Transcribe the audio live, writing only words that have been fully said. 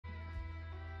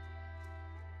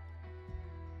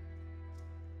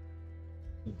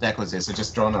deck was this? I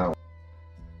just drawn a.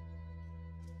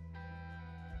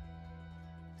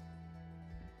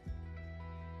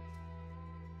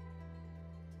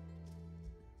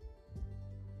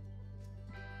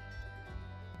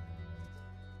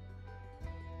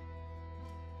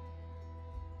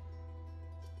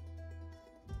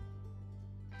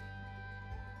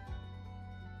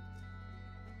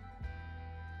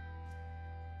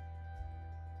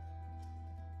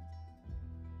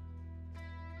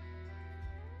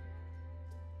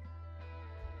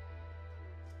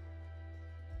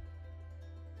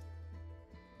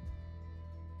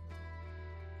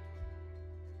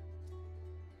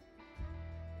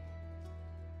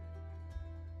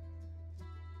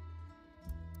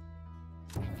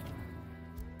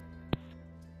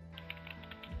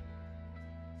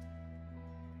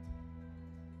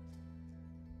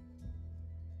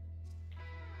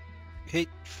 Hey,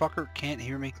 fucker, can't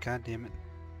hear me. God damn it.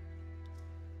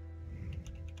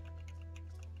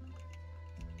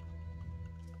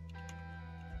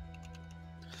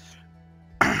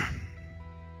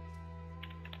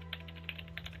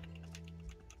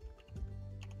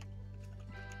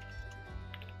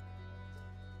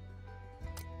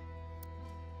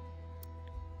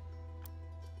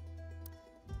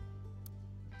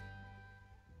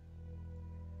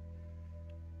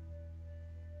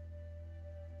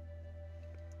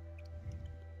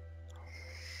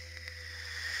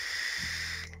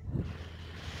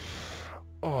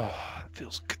 Oh, it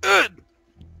feels good.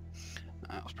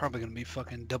 That was probably gonna be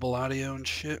fucking double audio and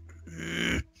shit.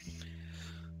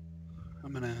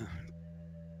 I'm gonna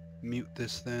mute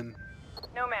this then.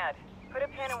 Nomad, put a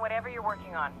pin in whatever you're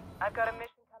working on. I've got a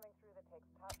mission coming through that takes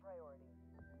top priority.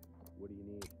 What do you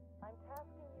need? I'm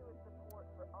tasking you with support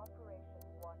for Operation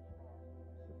Watchman.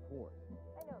 Support.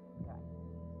 I know this guy.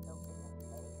 Don't give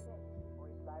him any shit, or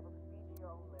he's liable to feed you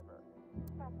your own liver.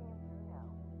 Passing him through now.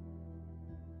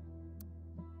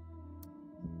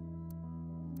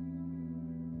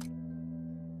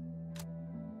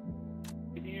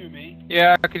 Can you hear me?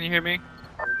 Yeah, can you hear me?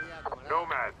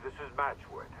 Nomad, this is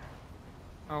Matchwood.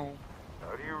 Oh,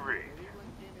 How do you read?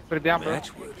 put it down, bro.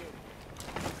 Matchwood.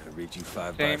 I read you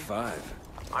 5 Same. by 5.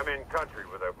 I'm in country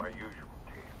without my usual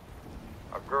team.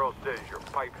 A girl says you're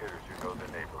pipe hitters who know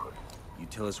the neighborhood. You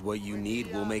tell us what you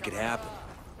need, we'll make it happen.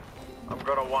 I'm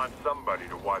gonna want somebody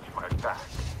to watch my back.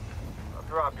 I'll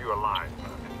drop you a line.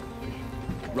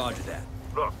 Roger that.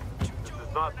 Look, this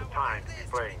is not the time to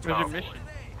be playing Where's your cowboy. mission?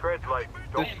 Tread lightly.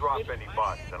 Don't This- drop any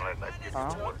bots unless I give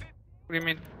Huh? you one. What do you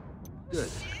mean?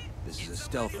 Good. This is a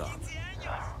stealth op.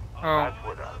 Oh, That's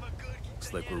what I...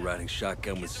 Looks like we're riding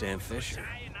shotgun with Sam Fisher.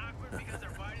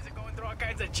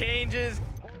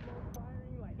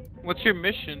 what's your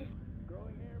mission?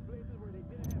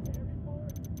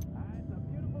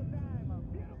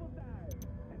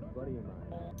 Buddy of mine.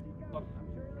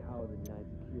 Howard in 9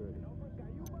 security.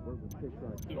 Work with Fisher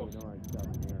on K&R and stuff.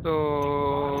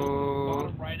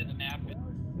 So, Right in the map.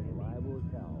 Reliable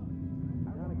as hell.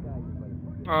 Not a guy you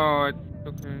better... oh,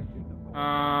 okay.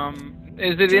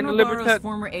 Is it in General Barrow's Libertad?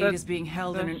 former aide is being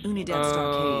held in an Unidad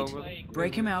stockade.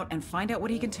 Break him out and find out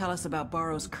what he can tell us about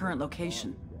Barrow's current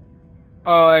location.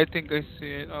 Oh, I think I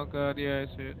see it. Oh god, yeah,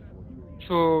 I see it.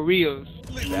 Chorrillos.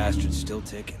 Bastard's still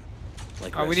ticking.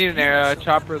 Like Oh, we need an Rasputin.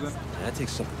 chopper then. That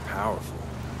takes something powerful.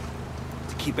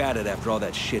 To keep at it after all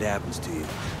that shit happens to you.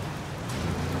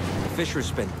 Fisher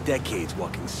spent decades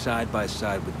walking side by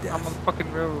side with I'm on death. the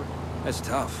fucking road. That's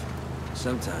tough.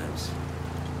 Sometimes.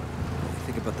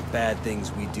 Think about the bad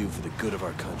things we do for the good of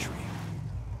our country.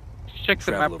 Check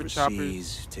the map Travel for choppers.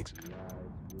 overseas, takes...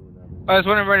 Oh, there's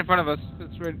one right in front of us.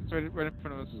 It's right in front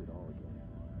of us.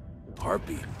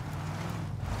 Heartbeat.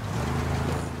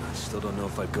 I still don't know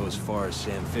if I'd go as far as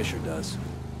Sam Fisher does.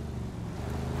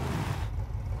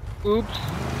 Oops.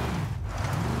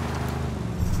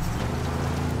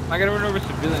 I gotta run over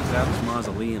civilians out. Those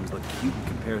mausoleums look cute in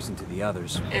comparison to the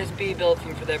others. SB built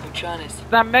them for their buchanas.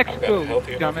 It's not I've got Mexico, a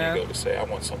healthy enough ego dumbass. to say I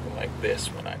want something like this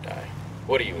when I die.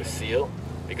 What are you, a SEAL?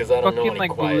 Because I don't know Fucking any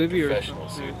like quiet Bolivia or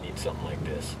professionals something, who dude. need something like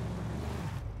this.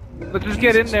 Let's just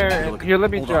get in there. Jesus. And, here,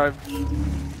 let me Hold on. drive.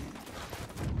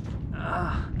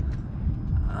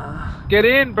 Get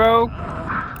in, bro.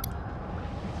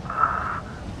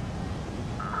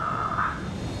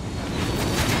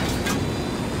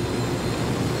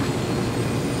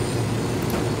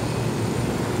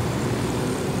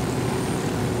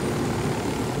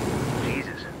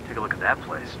 Jesus, take a look at that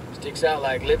place. Sticks out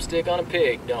like lipstick on a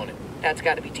pig, don't it? That's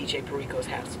gotta be DJ Perico's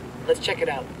house. Let's check it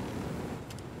out.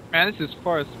 Man, this is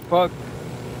far as fuck.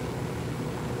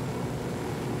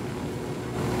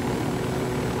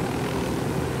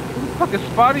 Who the fuck is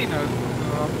spotting us?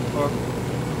 Oh, fuck.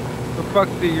 For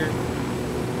fuck's sake.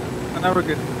 Oh, now we're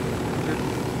good. We're good.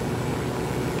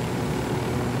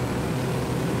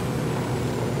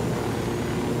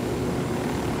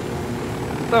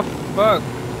 What the fuck?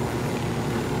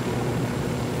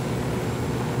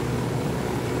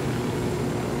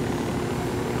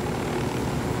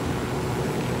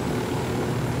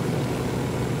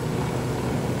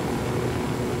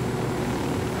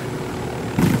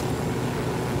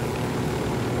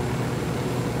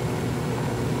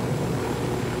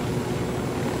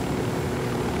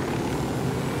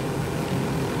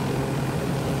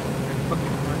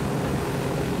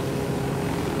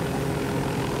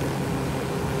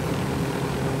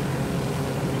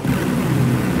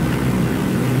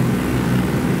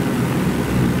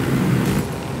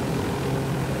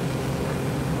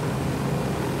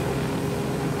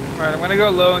 Alright, I'm gonna go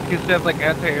low in case they have like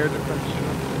anti-air defense shit.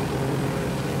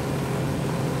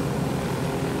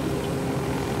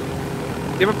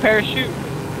 Do you have a parachute?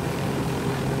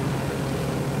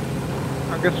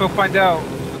 I guess we'll find out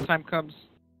when the time comes.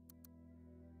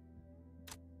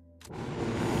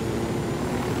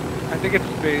 I think it's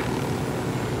space.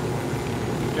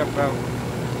 Jump out.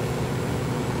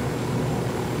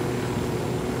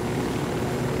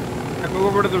 I move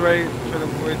over to the right, try to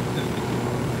avoid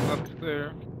this up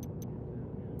there.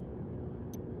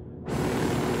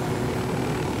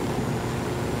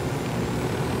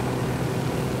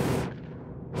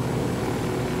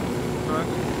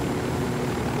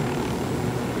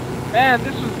 Man,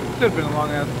 this could have been a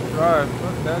long ass drive.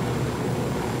 Fuck that.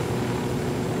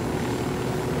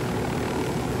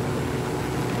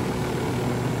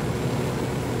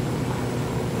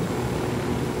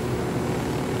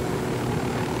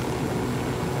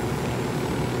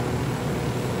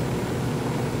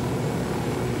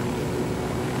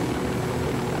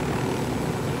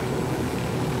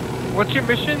 What's your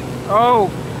mission? Oh,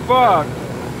 fuck.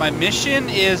 My mission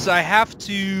is I have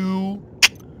to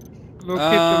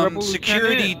locate the rebel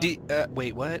security.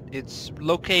 Wait, what? It's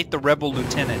locate the rebel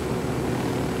lieutenant.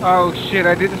 Oh shit!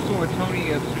 I did this one with Tony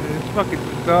yesterday. This fucking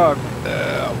sucks.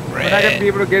 We're not gonna be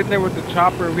able to get in there with the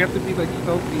chopper. We have to be like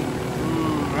stealthy.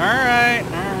 Alright,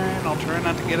 alright. I'll try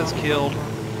not to get us killed.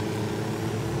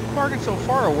 We're parking so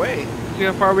far away. See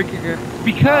how far we can get.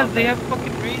 Because they have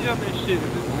fucking range on their shit.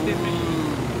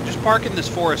 Just park in this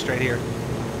forest right here.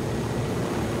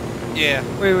 Yeah.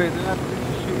 Wait, they're not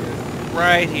shooting.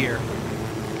 Right here.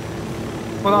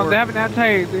 Hold on, they have an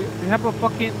anti. They have a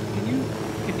fucking.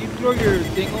 Can you throw your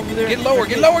thing over there? Get lower!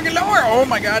 Get lower! Get lower! Oh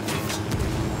my god!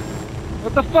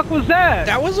 What the fuck was that?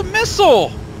 That was a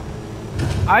missile.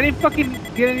 I didn't fucking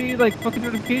get any like fucking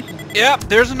notifications. Yep,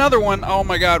 there's another one. Oh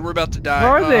my god, we're about to die.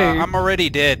 Where are they? I'm already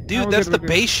dead, dude. Oh, that's good, the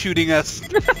base shooting us.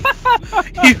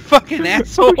 You fucking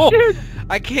asshole! Oh, shit.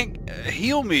 I can't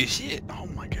heal me. Shit. Oh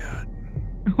my god.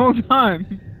 Hold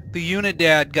on. The unit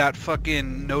dad got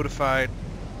fucking notified.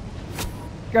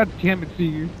 God damn it,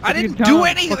 Seeger. I didn't do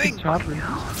anything! I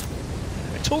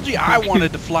told you I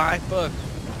wanted to fly. Fuck.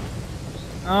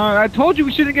 I told you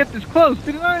we shouldn't get this close,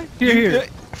 didn't I? Here.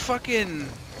 Fucking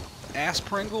ass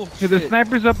Pringle. Here, the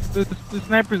sniper's up. The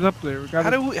sniper's up there. How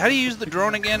do you use the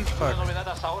drone again? Fuck.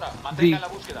 Z.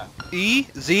 E?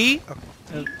 Z?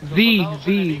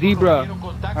 Z. Zebra.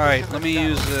 Alright, let me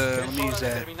use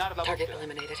that. Target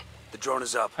eliminated. The drone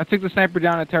is up. I took the sniper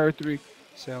down at Tower 3.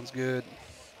 Sounds good.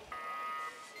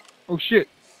 Oh shit.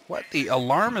 What? The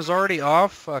alarm is already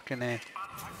off? Fucking A.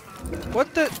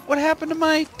 What happened to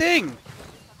my thing?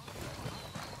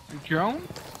 Your drone?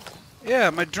 Yeah,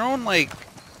 my drone, like,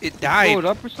 it died. Blow it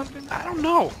up or something? I don't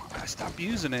know. I stopped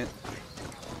using it.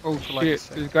 Oh like shit,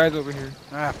 there's guys over here.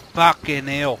 Ah, fucking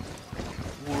hell.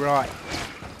 Right.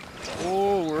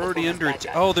 Oh, we're already under it.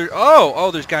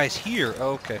 Oh, there's guys here.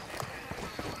 Okay.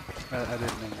 I didn't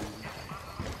know.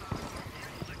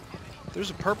 There's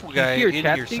a purple guy in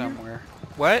here somewhere.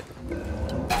 What?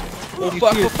 Oh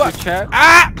fuck, oh fuck. Chat?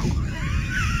 Ah!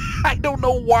 I don't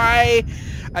know why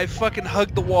I fucking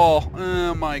hugged the wall.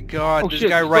 Oh my god, there's a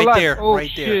guy right there. Oh right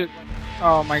shit. there.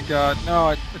 Oh my god,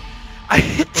 no. I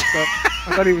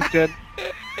thought he was dead.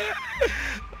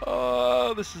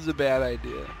 Oh, this is a bad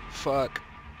idea. Fuck.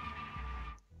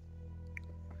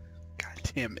 God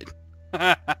damn it.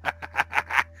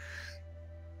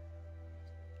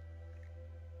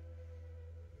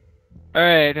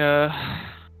 Alright,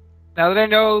 now that I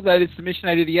know that it's the mission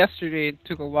I did yesterday, it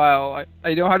took a while.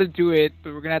 I know how to do it,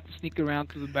 but we're gonna have to sneak around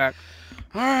to the back.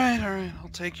 Alright. I'll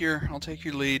take your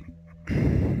lead.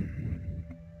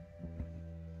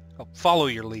 I'll follow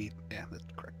your lead. Yeah, that's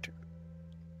correct too.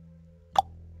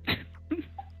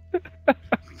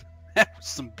 That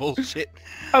Some bullshit.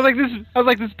 I was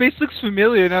like, this base looks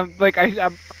familiar, and I'm like,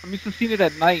 I'm used to seeing it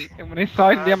at night, and when I saw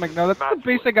it today, I'm like, no, that's the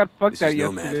base I got fucked This at is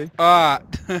yesterday.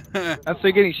 That's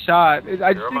like getting shot. I just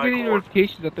You're didn't my get any core.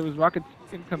 notifications that there was rockets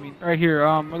incoming. Right here,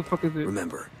 where the fuck is it?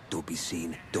 Remember, don't be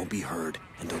seen, don't be heard,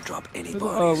 and don't drop any Oh,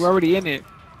 bodies. we're already in it.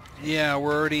 Yeah,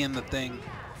 we're already in the thing.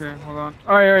 Okay, hold on.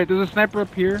 Alright, there's a sniper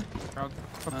up here.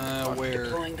 Where?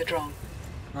 Deploying the drone.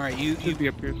 Alright, you Should be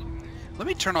up here. let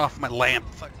me turn off my lamp.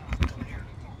 Fuck.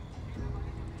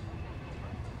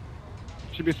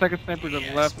 Should be a second sniper to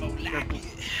the left.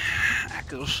 I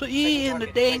can see in the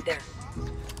dank. Right there.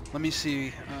 Let me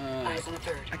see. Eyes on a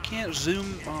third. I can't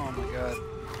zoom. Oh my god.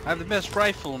 I have the best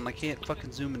rifle and I can't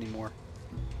fucking zoom anymore.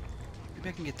 Maybe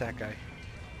I can get that guy.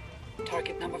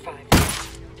 Target number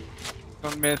 5.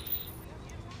 Don't miss.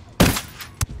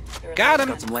 Got him!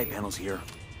 Got some light panels here.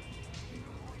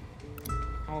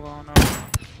 Hold on.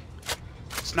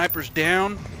 Sniper's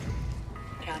down.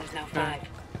 Count is now 5.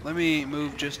 Let me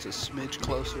move just a smidge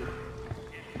closer.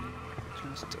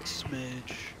 Just a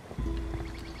smidge.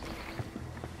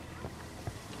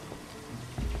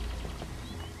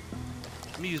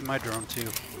 Let me use my drone too.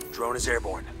 Drone is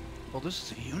airborne. Well, this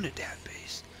is a Unidad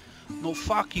base. No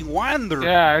fucking wonder.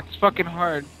 Yeah, it's fucking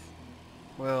hard.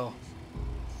 Well,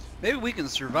 maybe we can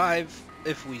survive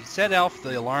if we set off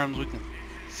the alarms. We can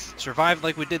survive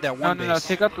like we did that one base. No,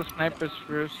 take out the snipers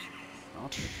first.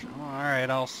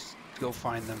 Alright, I'll go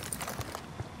find them.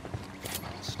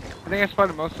 I think I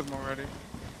spotted most of them already.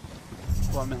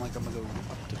 Well, I meant like I'm gonna go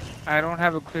up to I don't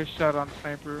have a clear shot on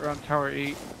sniper on tower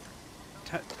 8.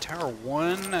 Tower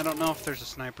 1? I don't know if there's a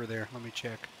sniper there. Let me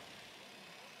check.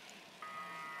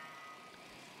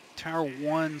 Tower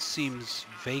 1 seems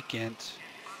vacant.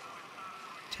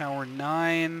 Tower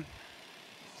 9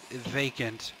 is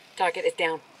vacant. Target is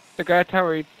down. The guy at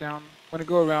tower 8's down. I'm gonna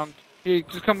go around. Hey,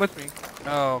 just come with me.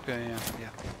 Oh, okay, yeah.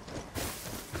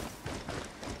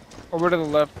 Over to the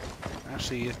left. I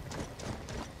see you.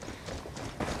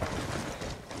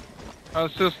 Oh,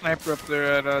 there's still a sniper up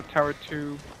there at tower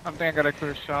 2. I don't think I got a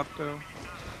clear shot though.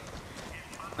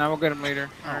 Now we'll get him later.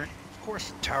 Alright. Of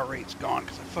course Tower 8's gone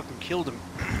because I fucking killed him.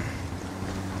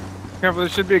 Careful, there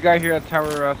should be a guy here at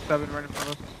tower 7 right in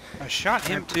front of us. I shot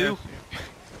him too.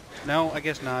 No, I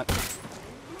guess not.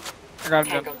 I got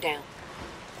him Tango down.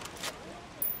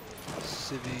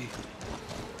 Civvy.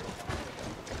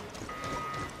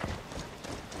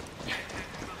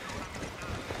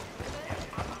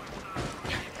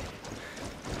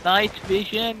 Night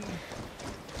vision.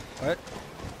 What?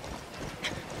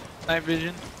 Night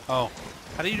vision. Oh.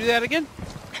 How do you do that again?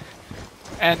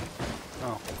 And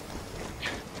Oh.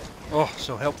 Oh,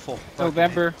 so helpful.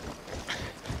 November.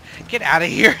 Get out of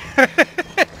here.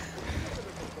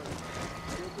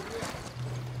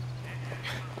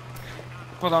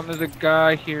 Hold on, there's a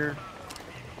guy here.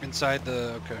 Inside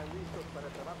the... Okay.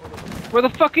 Where the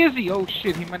fuck is he? Oh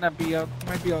shit, he might not be out. He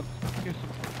might be out.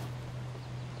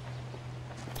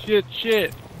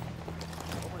 Shit.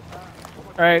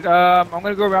 Alright, I'm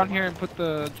gonna go around here and put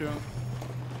the drone.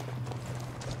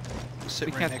 Sit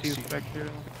We right can't next see us to you. back here.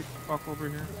 Fuck over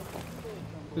here.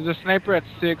 There's a sniper at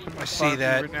 6. I'm gonna I spot see him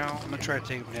that. right now. I'm gonna try to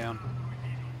take him down.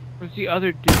 Where's the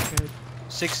other dickhead?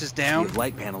 6 is We down. have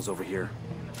light panels over here.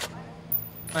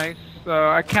 Nice.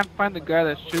 I can't find the guy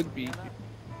that should be.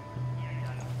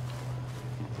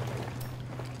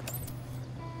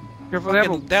 Careful, they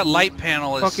have a That light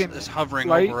panel fucking is hovering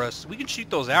light. over us. We can shoot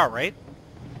those out, right?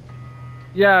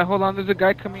 Yeah, hold on. There's a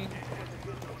guy coming.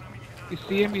 You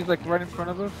see him? He's like right in front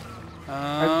of us.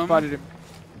 I spotted him.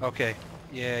 Okay.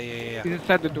 Yeah. He's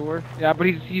inside the door. Yeah, but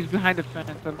he's behind the fence.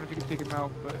 I don't know if you can take him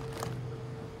out, but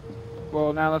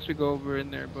well, now unless we go over in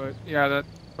there. But yeah, that.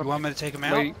 You want me to take him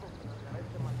out? Wait.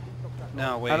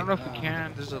 No, wait. I don't know if we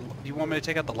can. Do you want me to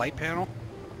take out the light panel?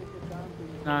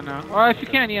 No. Oh, if you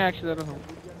can, yeah, actually that'll help.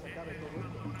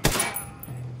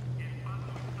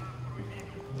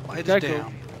 Light Guy is go.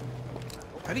 down.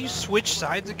 How do you switch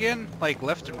sides again? Like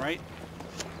left and right?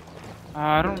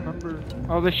 I don't remember.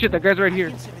 Oh, the shit, that guy's right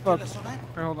here. Fuck. Alright,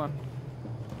 hold on.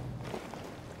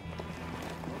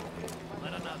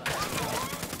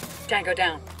 Tango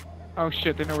down. Oh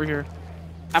shit, they know we're here.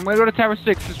 I'm gonna go to tower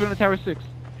 6. Just run to tower 6.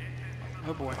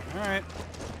 Oh boy. Alright.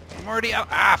 I'm already out.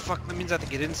 Ah, fuck. That means I have to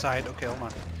get inside. Okay, hold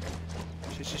on.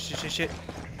 Shit.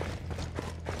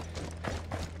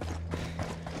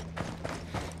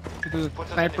 There's a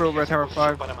sniper over at tower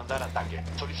 5.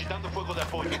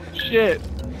 Shit.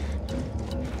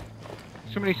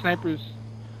 So many snipers.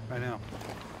 I know.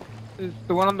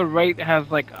 The one on the right has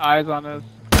like eyes on us.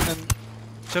 And then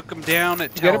Took him down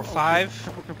at you get Tower him? 5.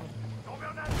 Careful.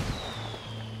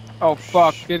 Oh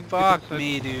fuck. Get Fuck inside.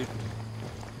 me, dude.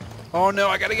 Oh no,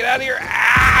 I gotta get out of here.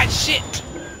 Ah, shit.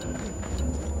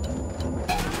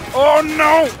 Oh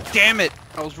no! Damn it.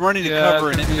 I was running to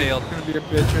cover and it failed. It's gonna be a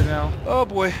bitch right now. Oh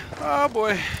boy. Oh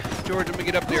boy. George, let me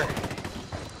get up there.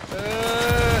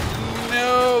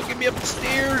 No, get me up the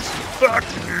stairs. Fuck.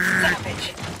 God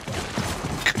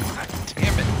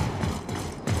damn it.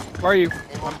 Where are you?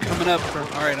 I'm coming up.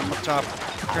 Alright, I'm up top.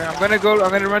 Okay, I'm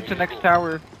gonna run to the next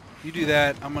tower. You do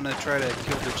that. I'm gonna try to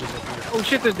kill bitches up here. Oh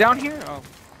shit, they're down here? Oh,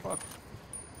 fuck.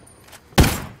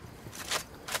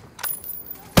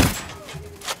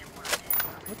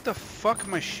 What the fuck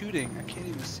am I shooting? I can't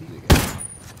even see the guy.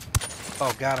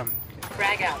 Oh, got him.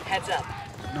 Frag out, heads up.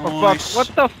 Nice. Oh fuck,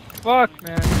 what the fuck,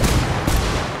 man?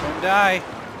 Don't die.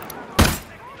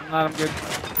 I'm good.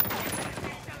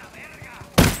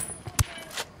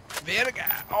 Verga.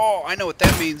 Oh, I know what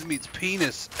that means. It means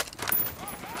penis.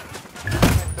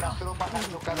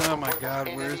 Oh my god,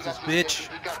 where is this bitch?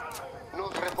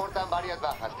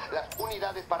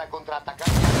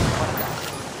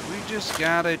 We just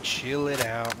gotta chill it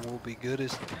out and we'll be good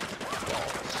as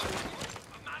balls.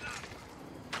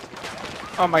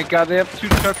 Oh my god, they have 2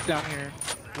 trucks down here.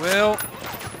 Well,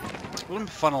 let them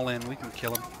funnel in. We can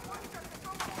kill them.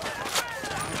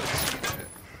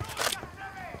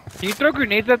 Can you throw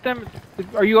grenades at them?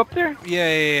 Are you up there?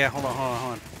 Yeah. Hold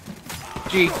on.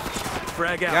 Gee.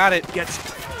 Frag out. Got it. Gets.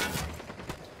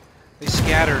 They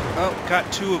scattered. Oh,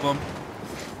 got 2 of them.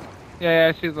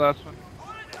 Yeah, I see the last one.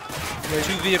 2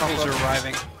 vehicles are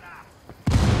arriving.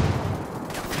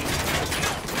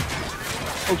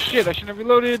 Oh shit, I shouldn't have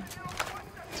reloaded.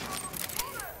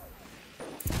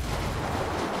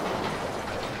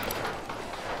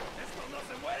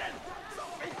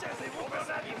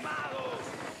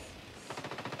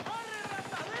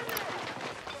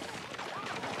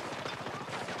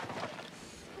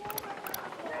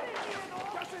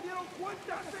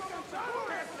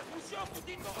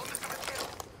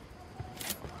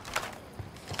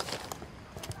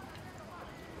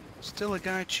 Still a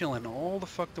guy chilling all the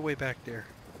fuck the way back there.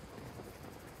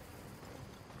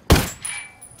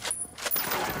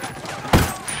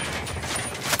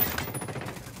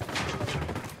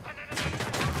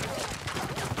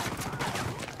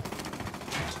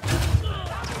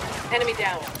 Enemy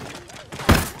down.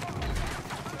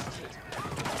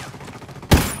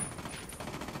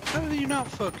 How did you not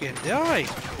fucking die?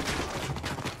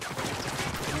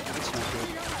 That's not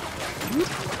good.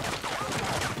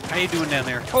 How you doing down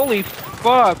there? Holy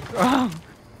fuck! Oh.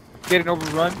 Getting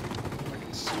overrun. I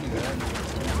can see that.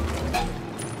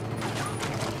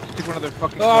 Take one of their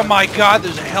fucking Oh guns. my god,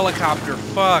 there's a helicopter.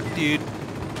 Fuck, dude.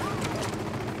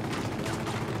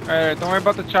 Alright, don't worry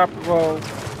about the chopper. Well,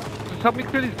 just help me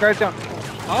clear these guys down.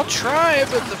 I'll try,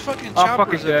 but the fucking I'm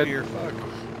chopper's fucking up dead. here. Fuck.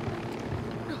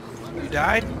 You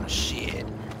died? Shit.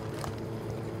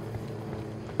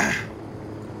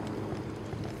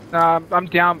 Nah, I'm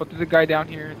down, but there's a guy down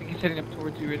here. I think he's heading up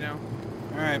towards you right now.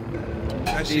 Alright.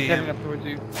 I see He's heading him. up towards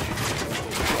you.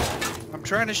 I'm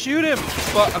trying to shoot him.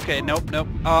 But okay, nope.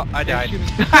 Oh, I died.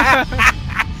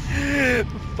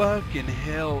 Fucking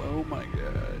hell. Oh my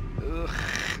god. Ugh.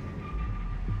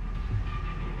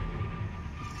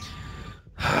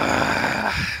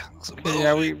 Okay,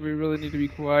 yeah, we really need to be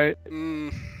quiet.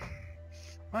 It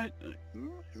might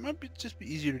just be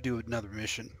easier to do another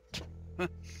mission.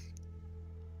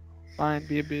 Fine,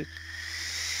 be a bitch.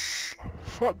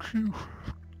 Fuck you.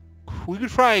 We could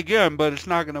try again, but it's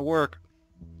not gonna work.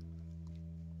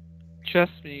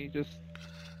 Trust me, just...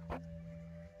 You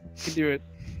can do it.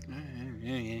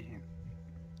 Yeah.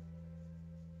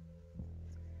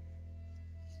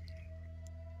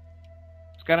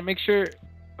 Just gotta make sure...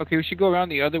 Okay, we should go around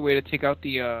the other way to take out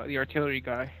the artillery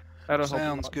guy. That'll help.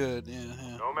 Sounds good,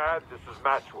 yeah. Nomad, this is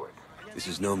Matchwood. This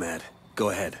is Nomad. Go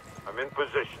ahead. I'm in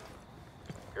position.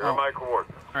 Here are my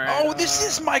coordinates. Alright, Oh, this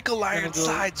is Michael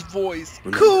Ironside's voice.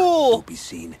 Remember, Cool! Don't be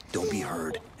seen, don't be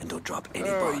heard, and don't drop any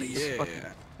bodies.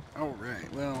 Yeah.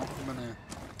 Alright, well, I'm gonna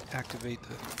activate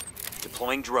the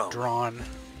Deploying drone. drawn.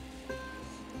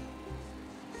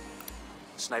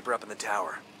 Sniper up in the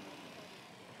tower.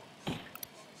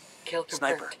 Kill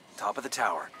Sniper, confirmed. top of the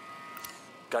tower.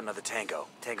 Got another tango.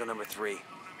 Tango number 3.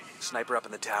 Sniper up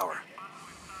in the tower.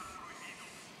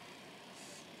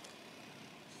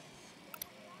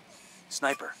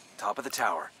 Sniper, top of the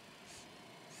tower.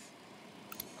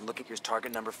 I'm looking. Here's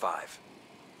target number 5.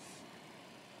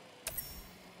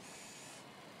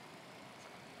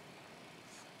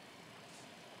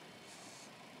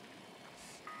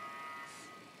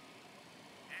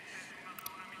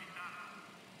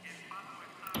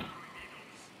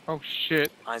 Oh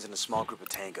shit. Eyes in a small group of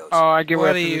tangos. Oh, I get What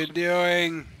what are you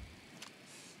doing?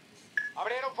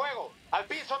 Abrieron fuego.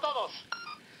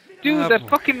 Dude, that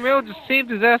fucking rail just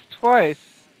saved his ass twice.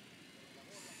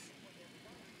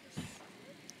 He's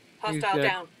Hostile dead.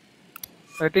 down.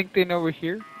 I think they know we're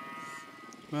here.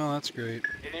 Well, that's great.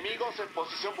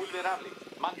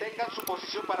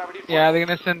 Yeah, they're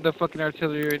gonna send the fucking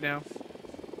artillery right now.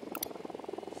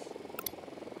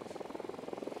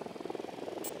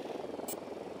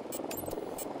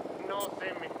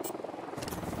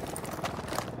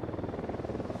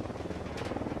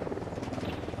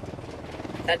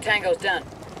 That tango's done.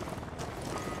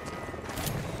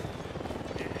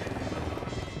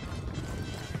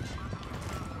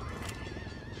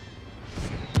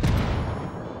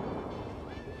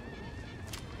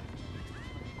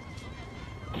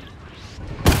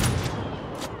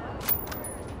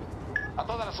 A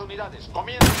todas las unidades,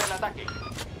 comiencen el ataque.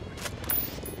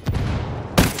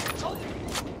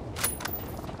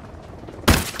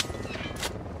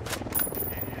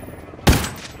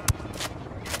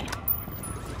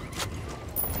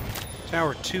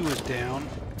 Tower 2 is down.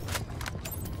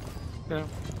 Yeah.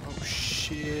 Oh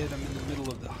shit, I'm in the middle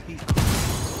of the heat.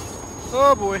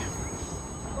 Oh boy.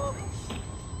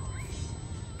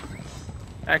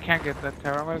 I can't get that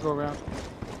tower. I'm gonna go around.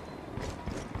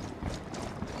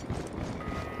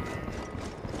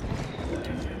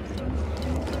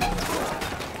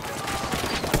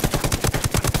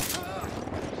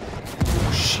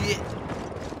 Oh shit.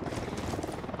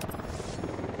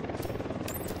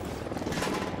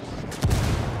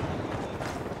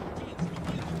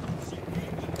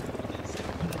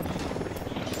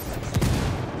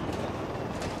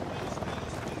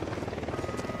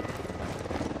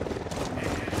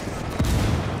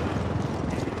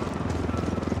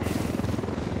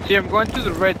 See, I'm going to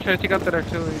the right, try to take out that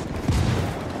artillery.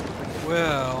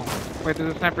 Well, Wait,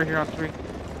 there's a sniper here on 3.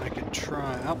 I could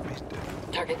try. Oh, he's dead.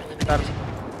 Target Got eliminated. him.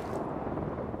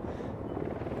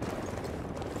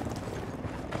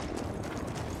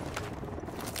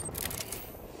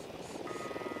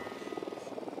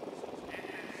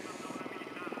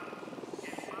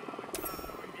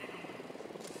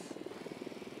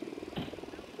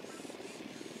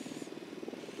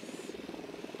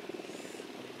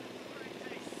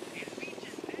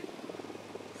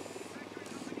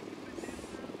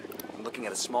 I'm looking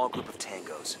at a small group of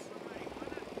tangos.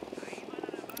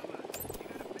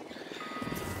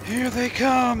 Here they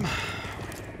come.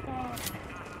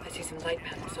 I see some light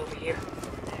panels over here.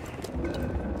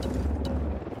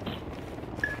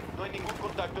 No hay ningún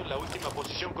contacto en la última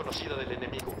posición conocida del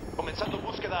enemigo. Comenzando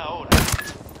búsqueda ahora.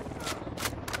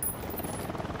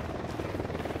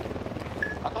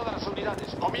 A todas las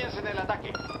unidades, comiencen el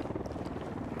ataque.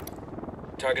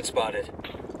 Target spotted.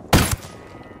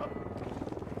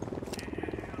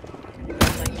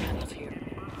 Light panels here.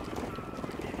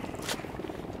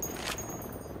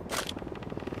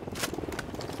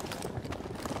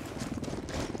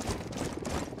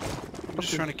 I'm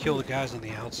just trying to kill the guys on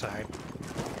the outside.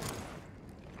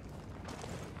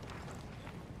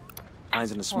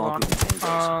 Eyes in a Hold small on. group of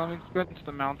tangos. Let's go into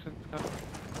the mountain.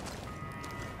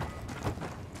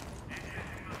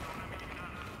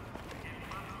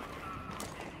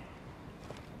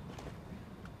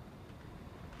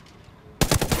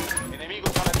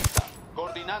 Enemigos a la vista,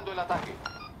 coordinando el ataque.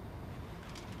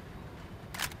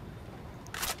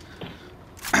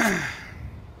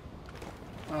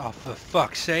 Oh, for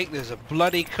fuck's sake, there's a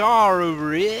bloody car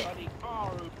over here.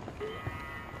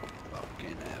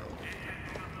 Fucking hell.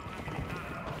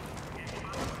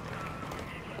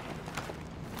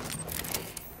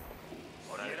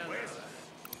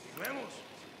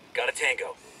 Got a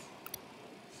tango.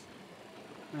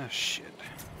 Oh, shit.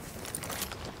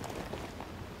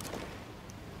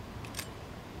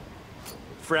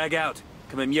 Frag out.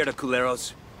 Come mierda,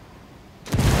 culeros.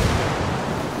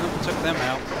 Nope, took them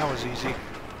out. That was easy.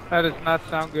 That does not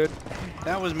sound good.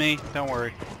 That was me. Don't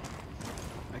worry.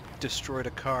 I destroyed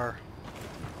a car.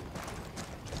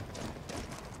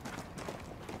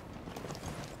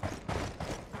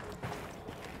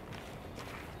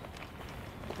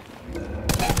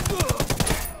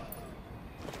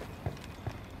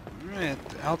 Alright,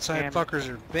 the outside Damn. fuckers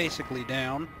are basically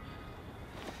down.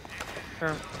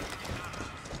 Sure.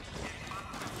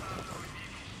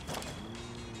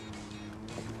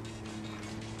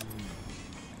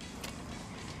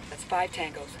 That's 5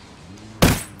 tangos.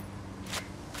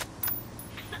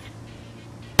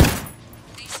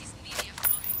 This is media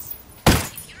Florence.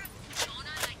 If you're a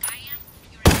Jonah like I am,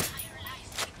 your entire life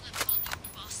people have called you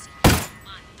bossy.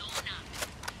 Madonna.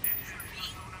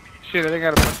 Shit, I think I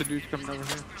got a bunch of dudes coming over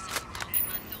here.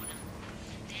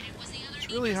 It's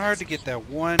really hard to get that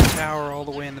one tower all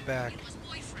the way in the back.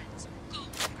 Boyfriends,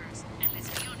 co-workers, and let's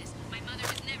be honest, my mother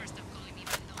has never stopped calling me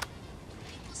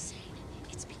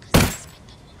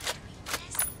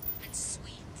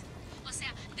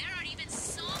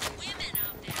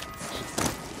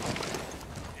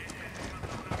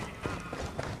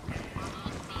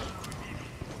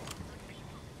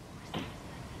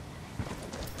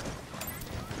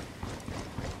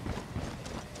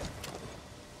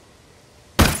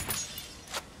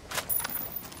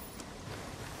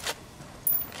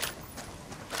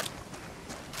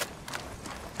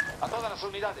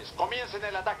unidades. Comiencen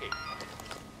el ataque.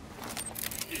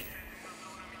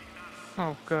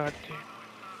 Oh god damn.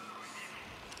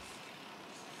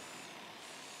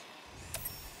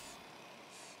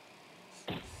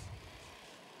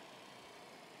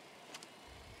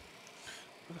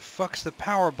 Where the fuck's the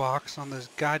power box on this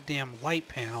goddamn light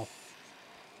panel?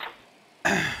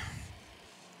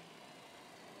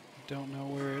 Don't know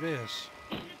where it is.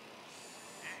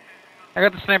 I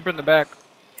got the sniper in the back.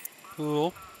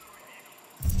 Cool.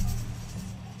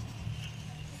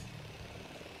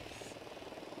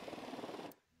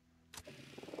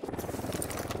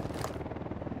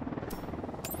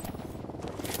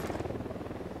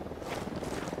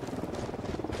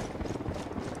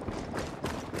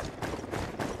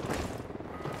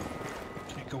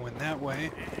 Can't go in that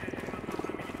way.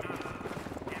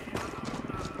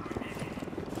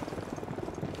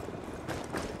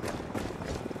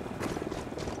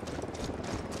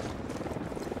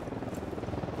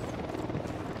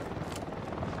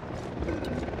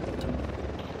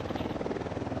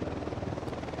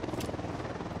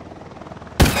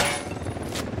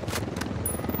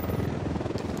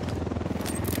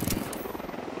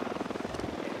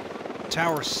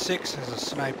 Tower 6 has a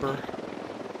sniper.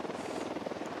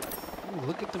 Ooh,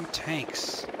 look at them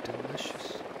tanks.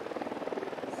 Delicious.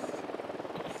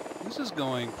 This is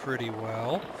going pretty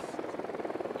well.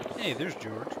 Hey, there's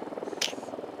George.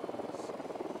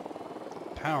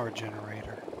 Power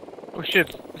generator. Oh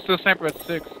shit, there's still a sniper at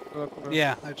 6.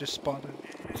 Yeah, I just spotted.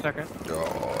 Second.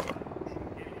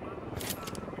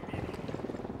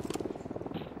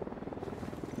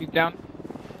 He's down.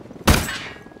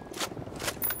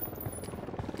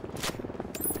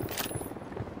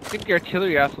 I think the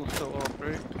artillery asshole's still up,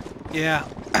 right? Yeah,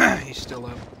 he's still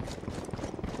up.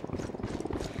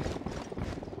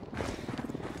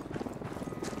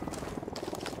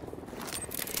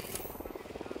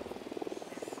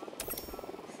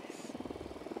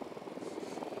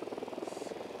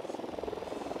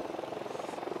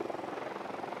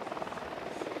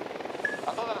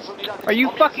 Are you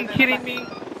fucking kidding me?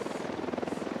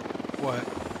 What?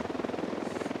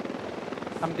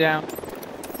 I'm down.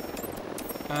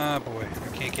 Ah, boy,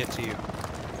 I can't get to you.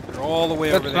 They're all the way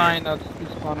That's over there. fine, I'll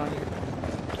respawn on you.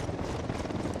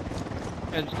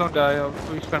 And just don't die, I'll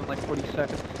respawn in like 40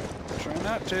 seconds. Try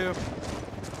not to.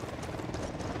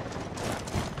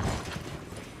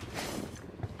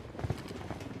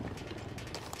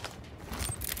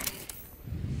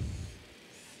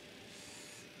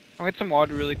 I'll get some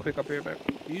water really quick up here, back.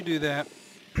 You do that.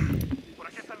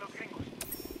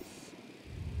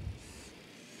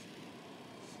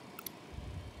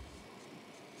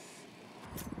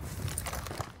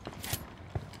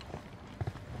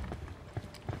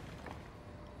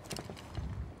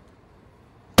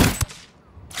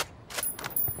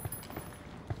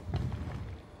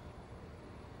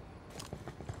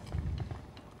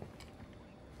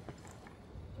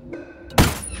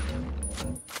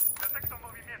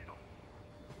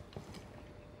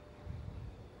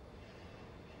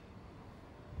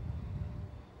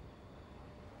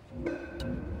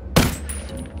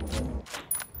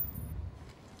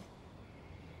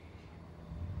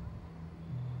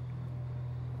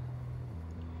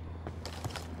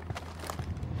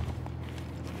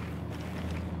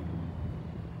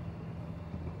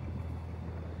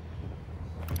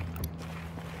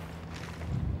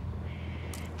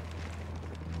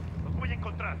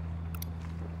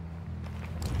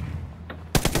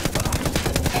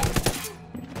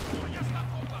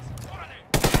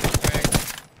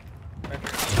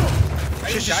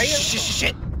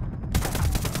 Shit!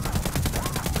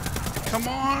 Come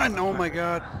on! Oh my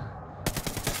god.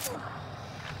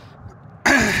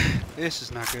 This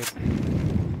is not good.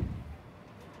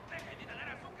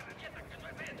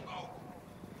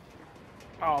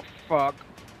 Oh fuck.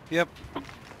 Yep.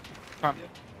 Come.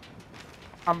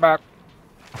 I'm back.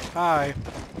 Hi.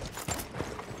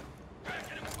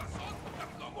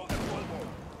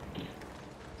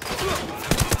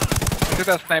 Took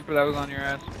that sniper that was on your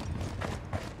ass.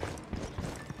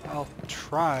 I'll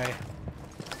try.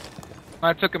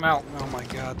 I took him out. Oh my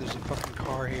god, there's a fucking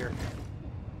car here.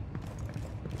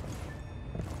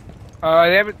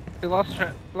 They lost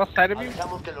sight of you?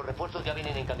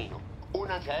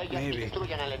 Maybe.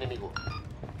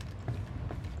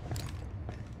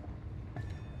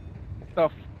 The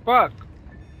fuck?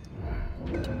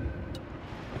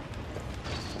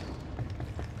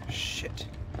 Shit.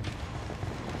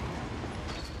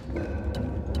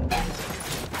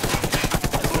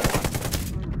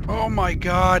 Oh my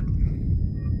god.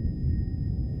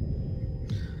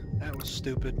 That was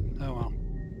stupid. Oh well.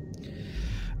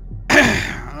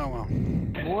 Oh well.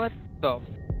 What the?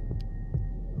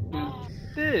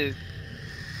 this?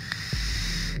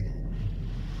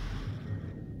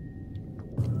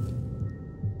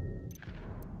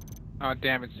 Oh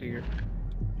damn, it's here.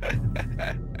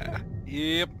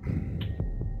 Yep.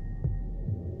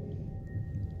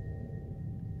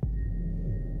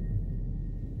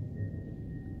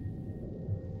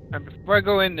 Alright, before I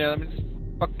go in there, let me just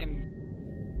fucking.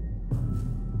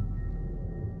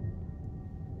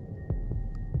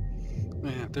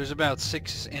 Yeah, there's about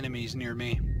 6 enemies near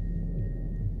me.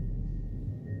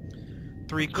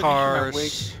 3 Just making sure my cars.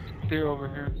 wake's clear over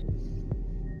here.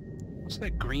 What's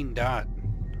that green dot?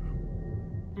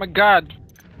 Oh my god,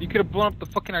 you could have blown up the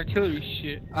fucking artillery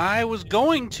shit. I was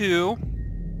going to.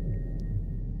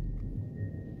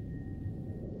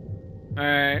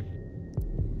 Alright.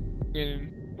 Get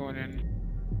in. Going in.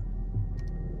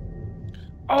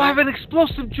 Oh, I have an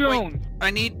explosive drone! Wait,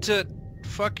 I need to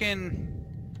fucking...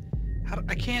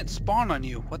 I can't spawn on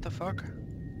you. What the fuck?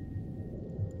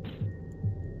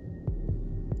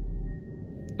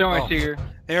 Don't worry, Seeger.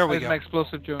 There we There's go. my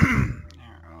explosive drone.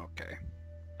 Okay.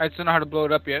 I just don't know how to blow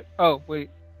it up yet. Oh, wait.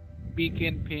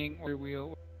 Beacon, ping, or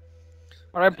wheel.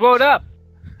 Alright, blow it up!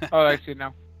 Oh, I see it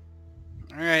now.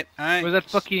 Alright, Where's that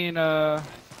fucking,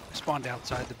 spawned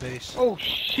outside the base. Oh,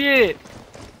 shit!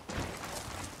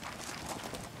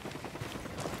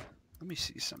 Let me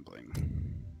see something.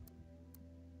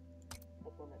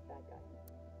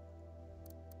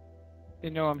 They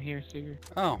know I'm here, Seeger.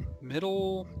 Oh,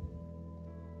 middle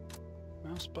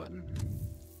mouse button.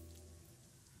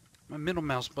 My middle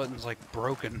mouse button's like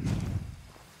broken.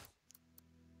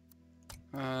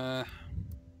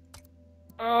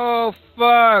 Oh,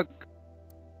 fuck!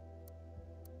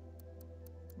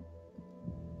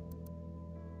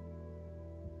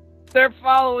 They're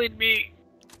following me!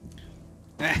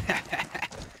 I'm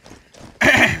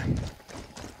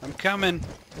coming.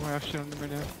 Oh, I have shit on them right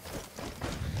now.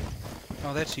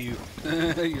 Oh, that's you. You're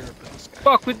a base guy.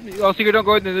 Fuck with me! Oh, Seeger, don't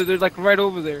go in there. They're like right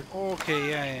over there.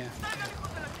 Okay, yeah.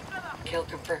 Kill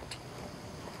confirmed.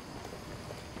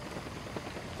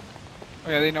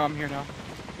 Oh, yeah, they know I'm here now.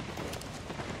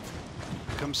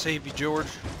 Come save you, George.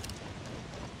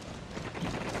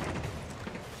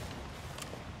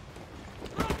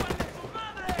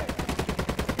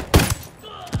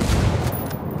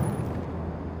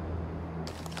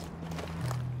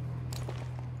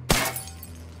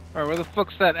 Alright, where the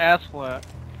fuck's that asshole at?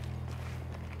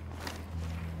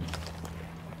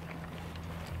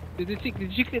 Did you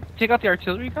take out the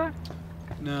artillery car?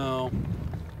 No.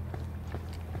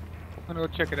 I'm gonna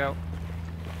go check it out.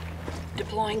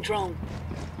 Deploying drone.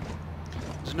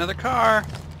 There's another car.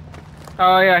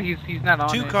 Oh yeah, he's not on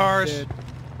it. 2 He's cars. dead.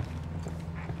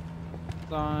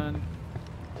 It's on.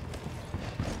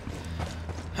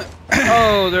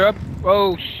 Oh, they're up.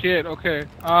 Oh shit. Okay.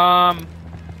 I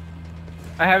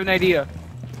have an idea.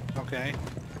 Okay.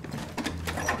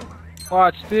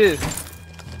 Watch this.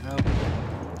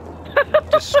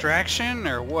 Distraction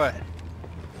or what?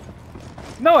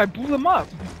 No, I blew them up.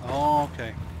 Oh,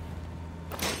 okay.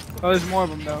 Oh, there's more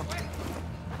of them though.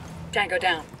 Tango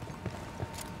down.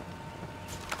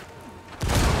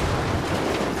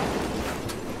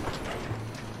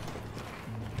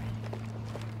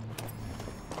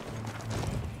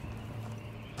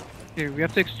 Here, we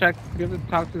have to extract. We have to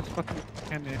talk to this fucking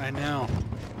candidate. I know.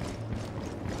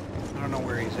 I don't know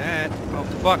where he's at. Oh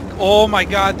fuck! Oh my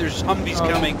God! There's Humvees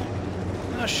coming.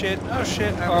 Oh shit! Oh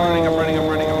shit! I'm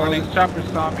running! This chopper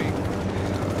saw me.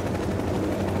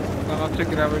 I'll check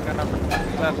it out right now.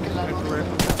 That's the sniper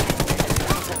rifle.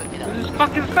 This is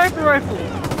fucking sniper rifle.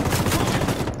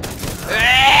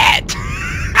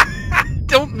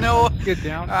 Don't know. Get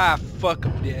down. Ah, fuck!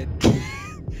 I'm dead.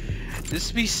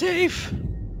 Just be safe.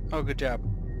 Oh, good job.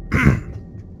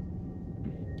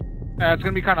 It's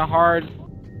gonna be kind of hard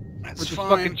That's with this fine.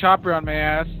 fucking chopper on my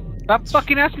ass. Stop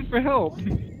fucking asking for help.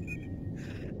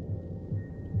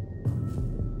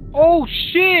 Oh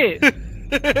shit!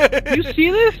 You see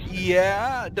this?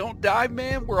 Yeah, don't die,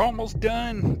 man. We're almost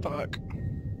done. Fuck.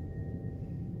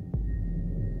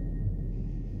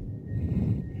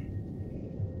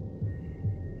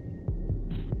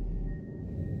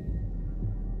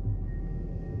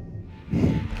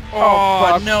 Oh,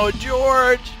 fuck. no,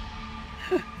 George!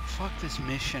 Fuck this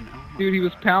mission. Oh my Dude, he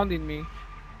was pounding me.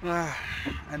 I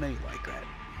know you like that.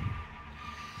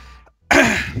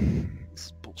 This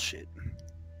is bullshit.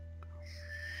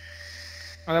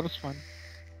 Oh, that was fun.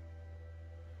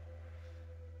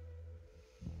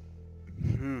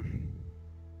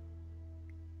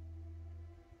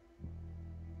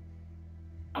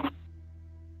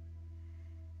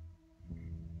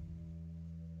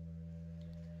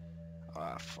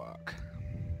 Ah, fuck.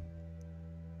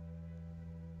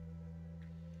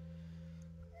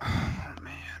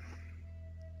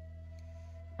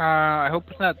 I hope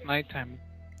it's not nighttime.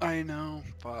 I know.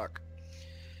 Fuck.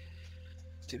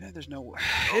 Too bad there's no.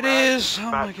 It is.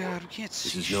 Oh my god, we can't see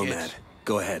This is shit. Nomad.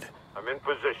 Go ahead. I'm in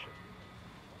position.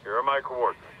 Here are my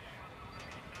coordinates.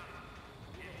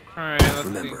 Alright, let's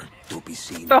Remember, see. don't be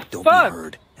seen, The don't fuck? be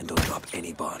heard, and don't drop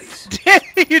any bodies.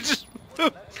 You just.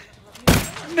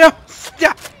 No.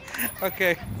 Stop.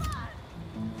 Okay.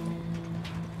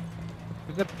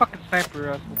 There's that fucking sniper,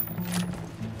 Russell.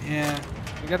 Yeah.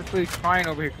 You gotta stay crying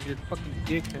over here because you're a fucking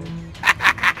dickhead.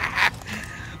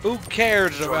 Who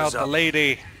cares Join about us the up.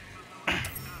 lady?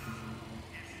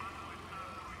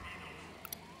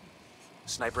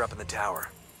 Sniper up in the tower.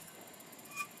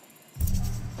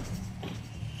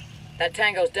 That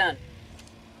tango's done.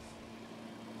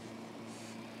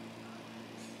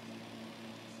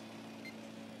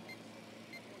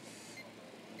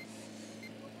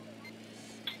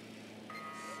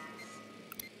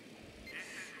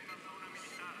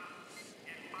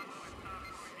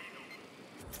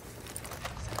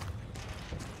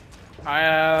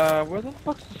 Where the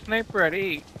fuck's the sniper at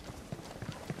 8?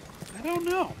 I don't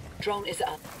know. Drone is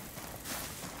up.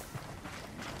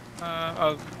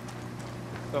 Oh.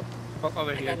 The fuck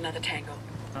over I got here. another tango.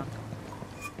 Huh.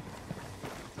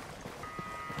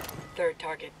 Third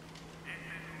target.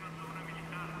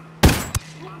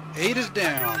 8 is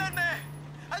down.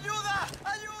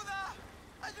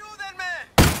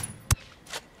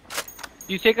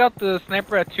 You take out the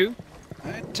sniper at 2?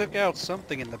 I took out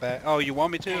something in the back. Oh, you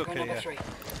want me to? Tango Okay, number yeah. 3.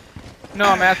 No,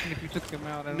 I'm asking if you took him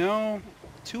out. I don't- No.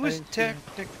 2 I is didn't see him.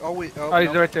 tactic. Always. Oh, Oh,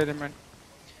 he's no. right there, never mind.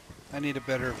 I need a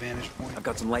better vantage point. I've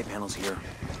got some light panels here.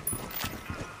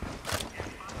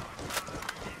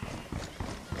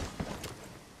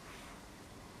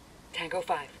 Tango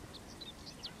 5.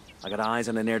 I got eyes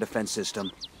on an air defense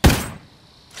system.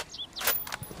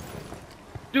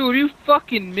 Dude, you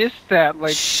fucking missed that.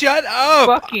 Like, Shut up!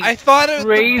 fucking I thought it was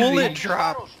crazy. the bullet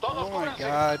drop. Oh my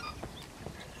god.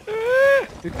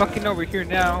 we're fucking over here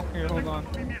now. Here, hold on.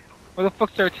 Where the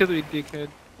fuck's the artillery, dickhead?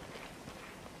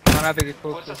 I'm gonna have to get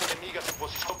closer.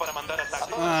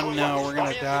 Oh no, we're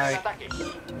gonna die.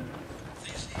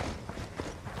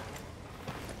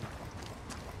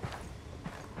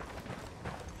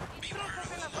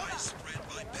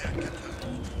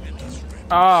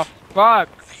 Oh, fuck.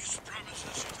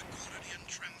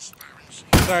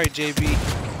 Sorry, JB.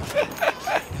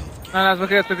 No, it's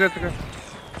okay, it's okay, it's okay.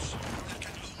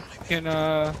 Can,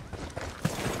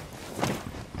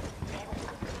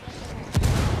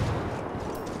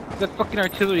 that fucking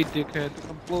artillery dickhead.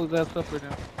 I'm blow his ass up right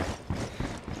now.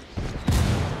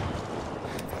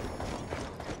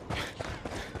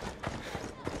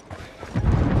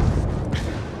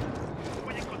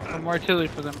 Some more artillery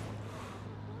for them.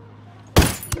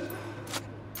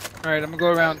 Alright, I'm gonna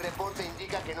go around.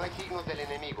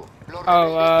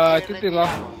 Oh, I think they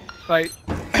lost sight.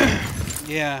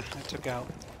 Yeah, I took out.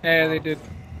 Yeah, they did.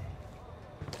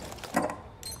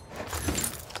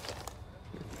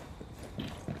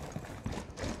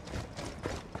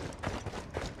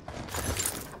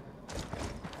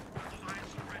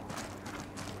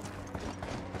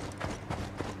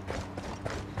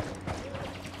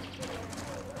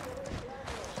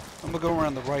 I'm gonna go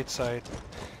around the right side.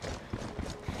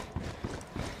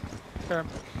 Sure.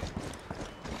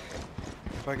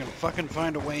 If I can fucking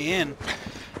find a way in.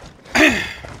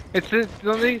 It's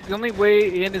the only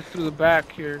way in is through the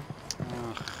back here.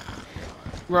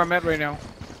 Where I'm at right now.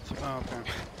 Oh, okay.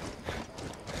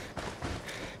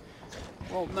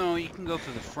 Well, no, you can go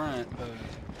through the front, but...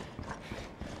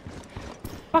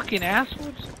 Fucking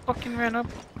asshole just fucking ran up.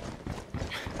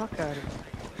 Fuck out of here.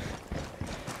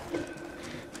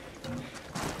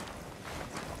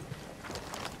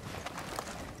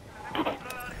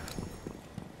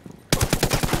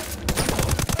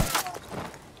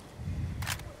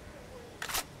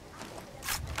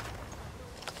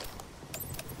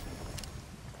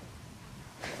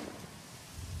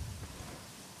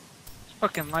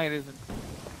 Fucking light, isn't it?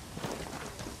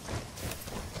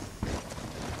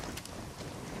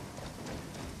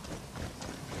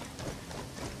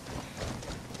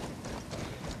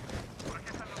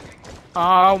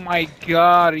 Oh my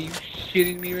god, are you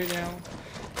shitting me right now?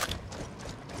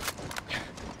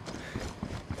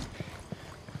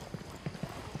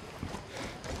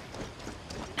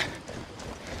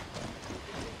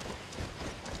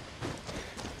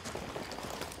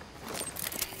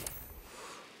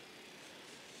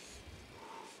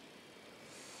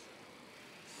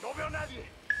 No veo a nadie.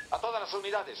 A todas las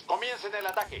unidades, comiencen el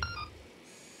ataque.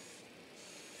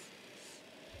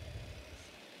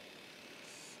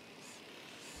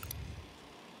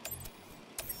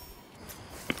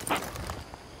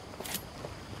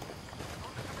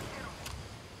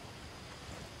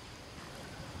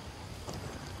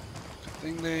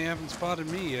 think they haven't spotted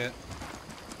me yet.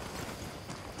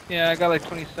 Yeah, I got like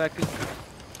 20 seconds.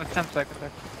 Like 10 seconds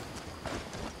actually.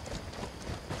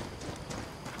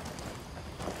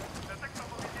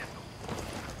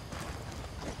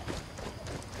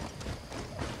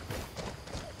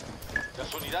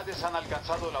 Las unidades han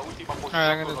alcanzado la última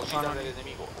posición conocida del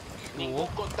enemigo. Ningún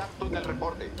contacto en el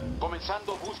reporte.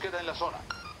 Comenzando búsqueda en la zona.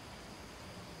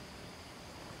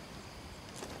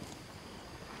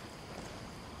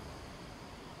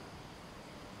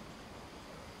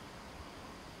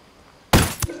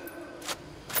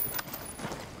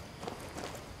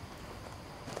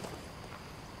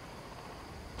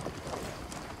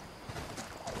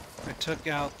 I took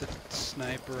out the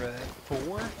sniper at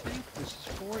 4, I think. This is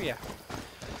 4, yeah.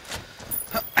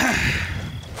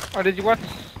 Oh, did you watch?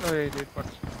 Oh, yeah, you did watch.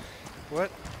 What?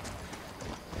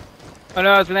 Oh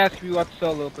no, I was gonna ask if you watched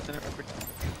Solo, but then I remembered.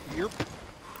 Yep.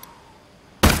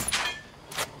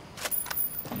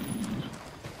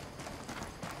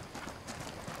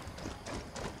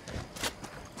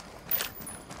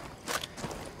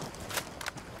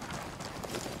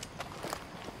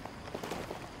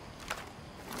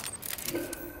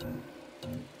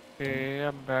 Okay,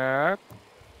 I'm back.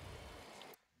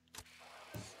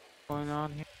 What's going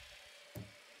on here?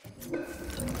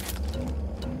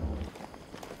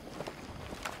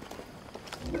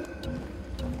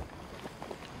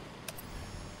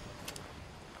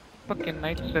 Fucking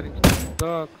night settings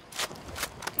sucks.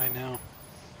 I know.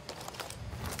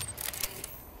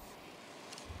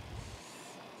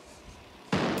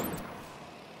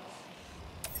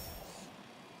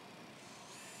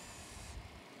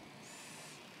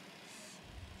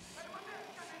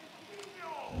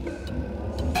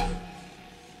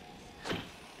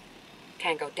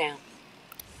 Tango down.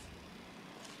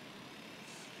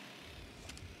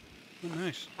 Oh,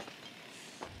 nice.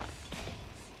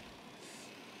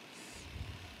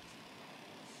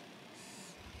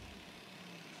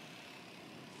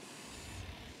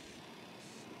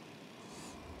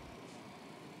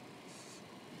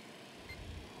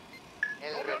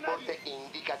 El reporte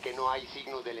indica que no hay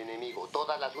signos del enemigo.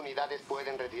 Todas las unidades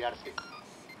pueden retirarse.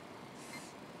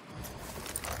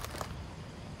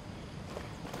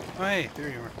 Oh, hey, there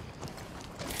you are.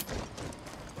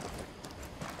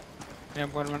 Yeah,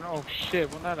 I'm going to run. Oh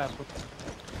shit, well not asshole.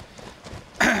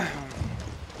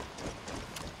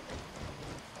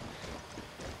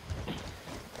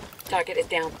 Target is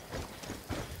down.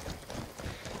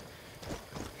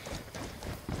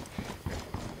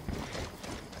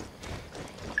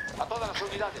 A todas las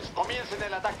unidades, comiencen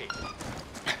el ataque.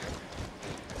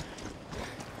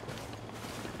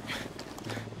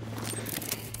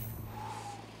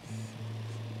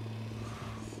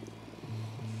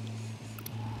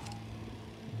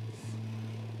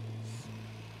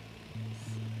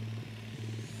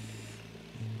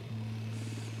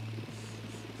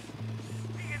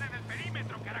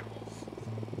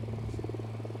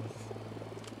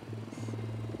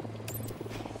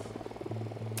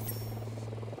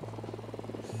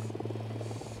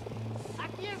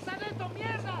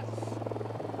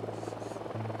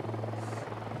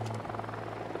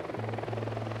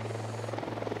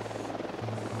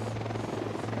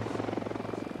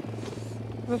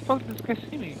 Where the fuck did this guy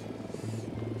see me?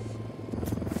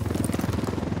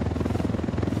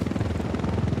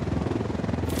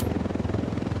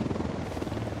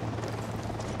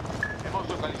 Hemos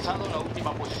localizado la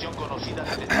última posición conocida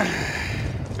del enemigo,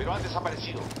 pero han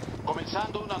desaparecido.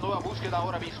 Comenzando una nueva búsqueda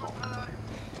ahora mismo.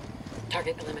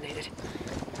 Target eliminated.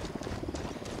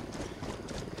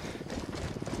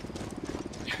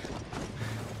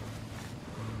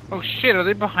 Oh shit, are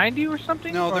they behind you or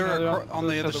something? No, Or they're on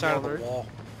the other side of the right? wall.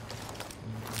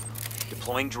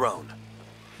 Deploying drone.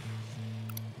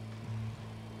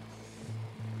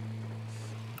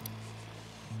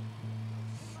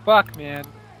 Fuck, man.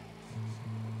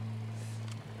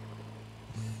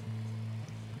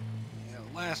 Yeah,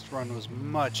 last run was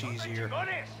much easier.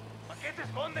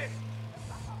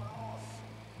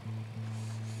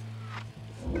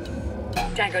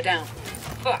 Tango down.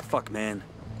 Fuck. Fuck, man.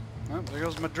 Oh, there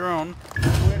goes my drone.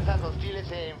 Fuerzas hostiles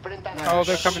se enfrentan a Oh,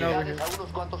 they're coming over here. a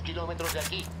unos cuantos kilómetros de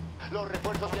aquí. Los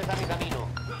refuerzos ya están en camino.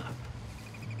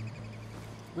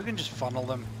 We can just funnel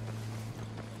them.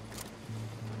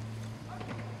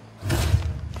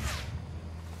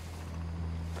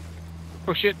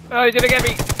 Oh shit. Oh, he did it get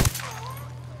me!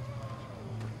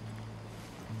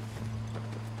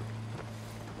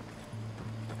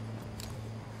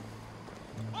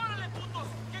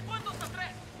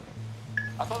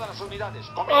 A todas las unidades,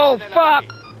 Oh comiencen el fuck! ataque.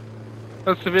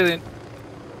 That's civilian.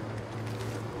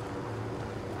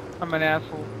 I'm an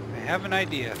asshole. I have an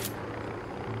idea.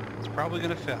 It's probably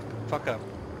gonna fuck up.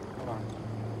 Hold on.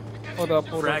 Hold up,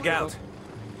 hold Frag up. out.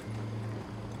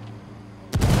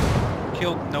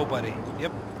 Killed nobody.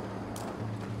 Yep.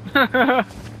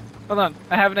 Hold on,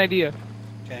 I have an idea.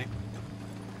 Okay.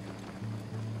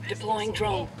 Deploying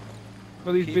drone.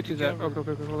 Where these Keep bitches it at? covered.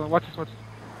 Okay, hold on. Watch this,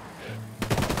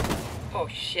 Oh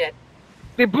shit.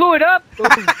 They blew it up! Those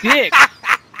are dicks!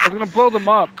 I was gonna blow them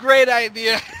up. Great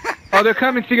idea. Oh, they're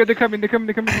coming, Sigurd. They're coming.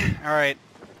 All right.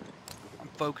 I'm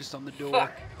focused on the door.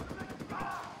 Fuck.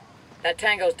 That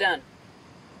tango's done.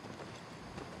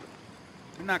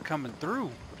 They're not coming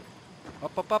through.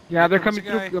 Up. Yeah, they're Here comes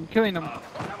coming the through. I'm killing them.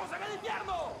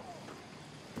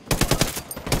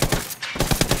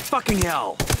 Fucking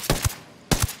hell.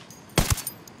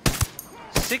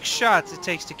 6 shots it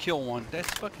takes to kill one. That's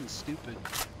fucking stupid.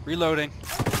 Reloading.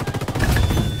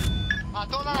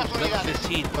 Level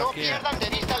 15. Fuck yeah.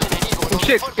 Oh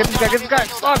shit! Get this guy!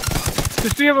 Fuck!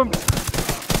 There's 3 of them.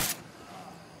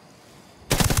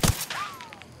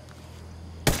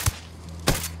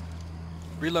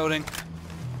 Reloading.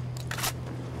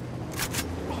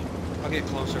 I'll get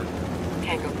closer.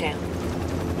 Tango down.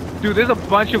 Dude, there's a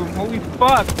bunch of them. Holy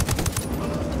fuck!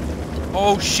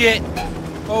 Oh shit!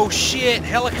 Oh shit!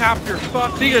 Helicopter!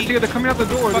 Fuck me! Sigurd, they're coming out the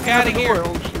door. Fuck out of here!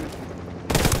 Oh shit!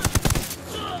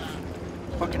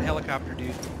 Fucking helicopter,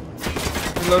 dude.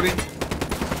 Reloading.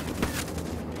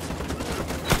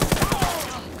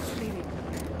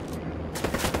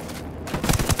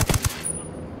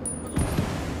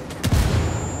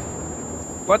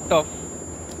 What the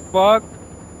fuck?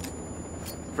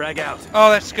 Frag out. Oh,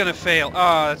 that's gonna fail.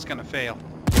 Oh, that's gonna fail.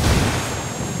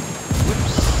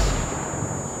 Whoops.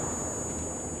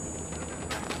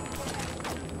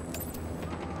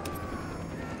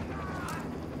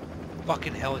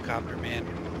 Fucking helicopter, man.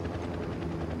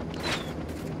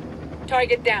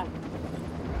 Target down.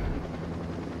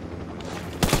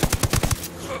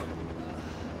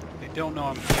 They don't know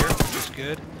I'm here, which is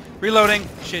good. Reloading.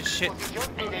 Shit.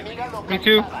 Me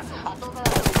too. I'm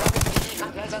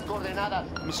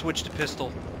gonna switch to pistol.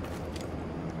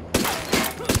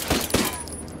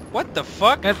 What the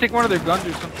fuck? Let's take one of their guns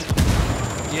or something.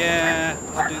 Yeah,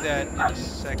 I'll do that in a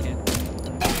second.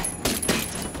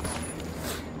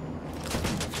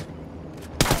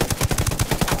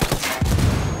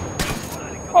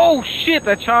 Oh shit,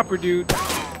 that chopper, dude.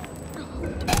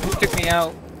 He took me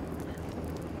out.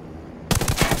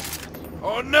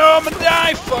 Oh no, I'm gonna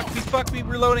die! Fuck me,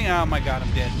 reloading. Oh my god,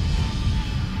 I'm dead.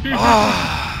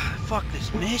 Ah, fuck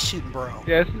this mission, bro.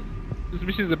 Yeah, this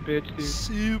mission's a bitch, dude.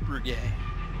 Super gay.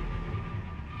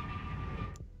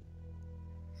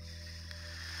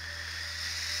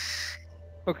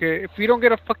 Okay, if we don't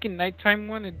get a fucking nighttime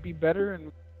one, it'd be better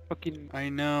and fucking... I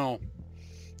know.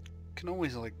 Can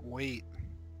always, like, wait.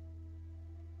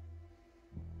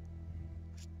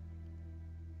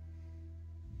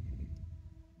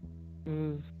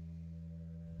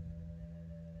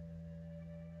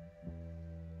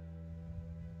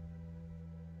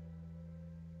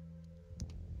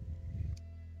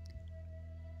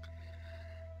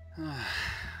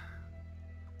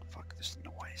 Fuck this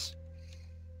noise.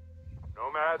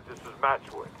 Nomad, this is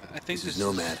Matchwood. I think this is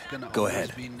Nomad. gonna Go always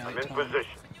ahead. be I'm in nighttime.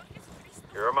 position.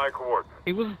 Here are my coordinates.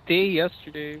 It was day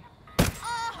yesterday.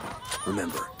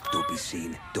 Remember, don't be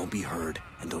seen, don't be heard,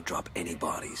 and don't drop any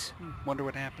bodies. Wonder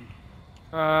what happened.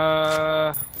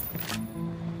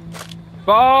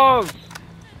 Balls!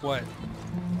 What?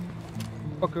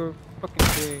 Fucking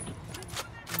day.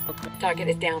 Target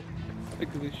is down. Look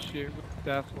at this shit. What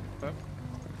the asshole stuff.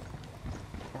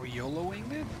 Are we YOLOing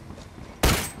then?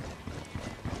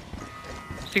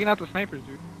 Taking out the snipers,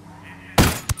 dude.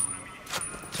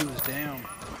 2 is down.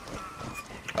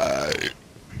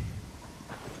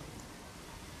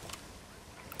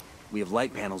 We have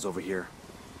light panels over here.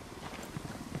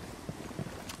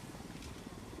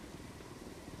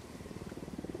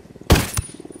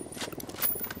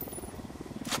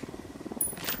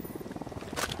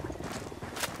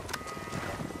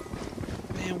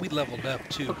 Man, we leveled up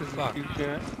too. Fuck.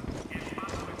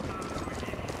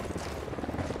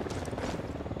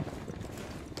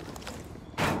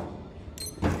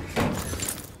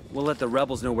 We'll let the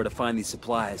rebels know where to find these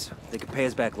supplies. They can pay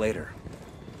us back later.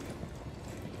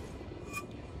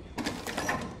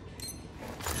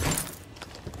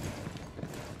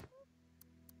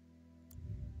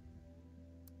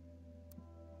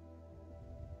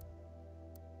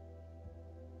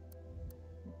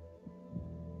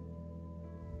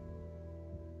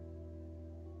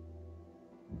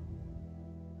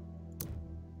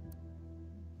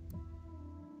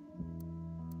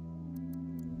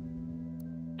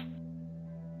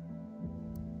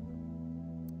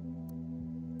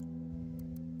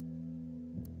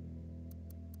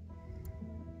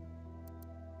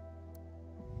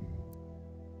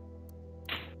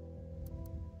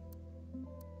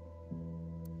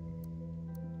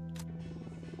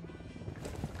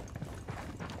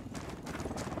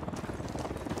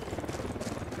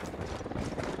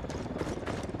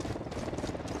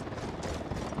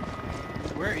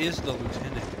 Where is the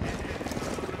lieutenant?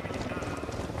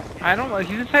 I don't know.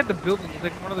 He's inside the building. He's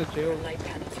like one of the jails. Light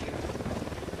panels here.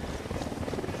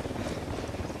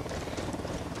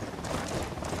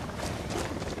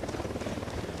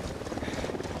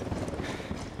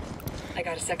 I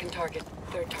got a second target.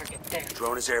 Third target. There.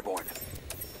 Drone is airborne.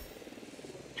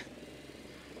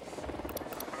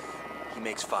 He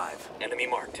makes 5. Enemy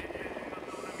marked.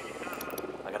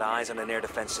 I got eyes on an air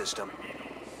defense system.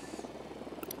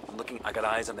 I got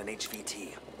eyes on an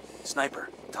HVT. Sniper,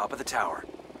 top of the tower.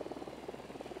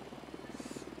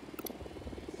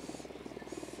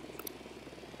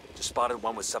 Just spotted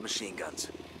one with submachine guns.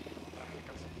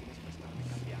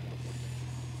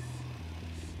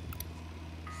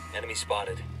 Enemy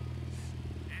spotted.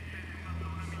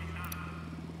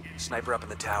 Sniper up in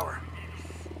the tower.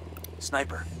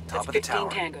 Sniper, top of the tower.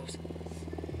 15 tangos.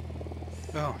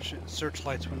 Oh shit!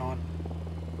 Searchlights went on.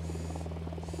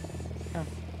 Oh.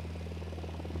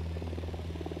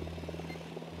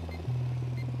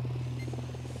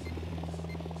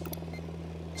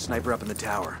 Sniper up in the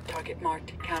tower. Target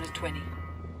marked. Count as 20.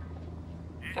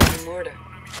 Fucking murder.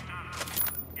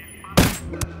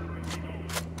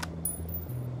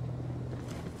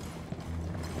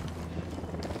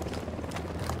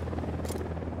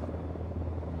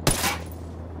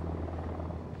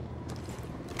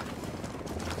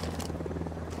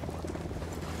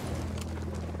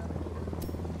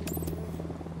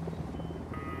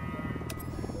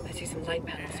 I see some light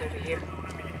panels over here.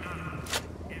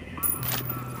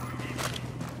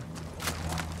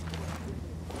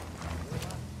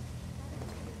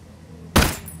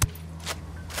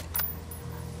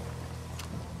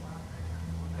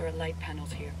 There are light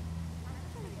panels here.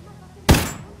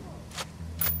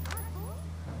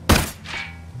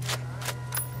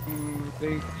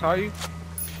 They saw you?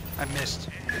 I missed.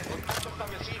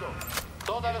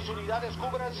 Todas las unidades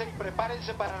cúbranse y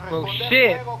prepárense para Well, responder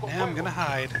shit. fuego con Now I'm fuego. gonna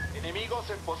hide. Enemigos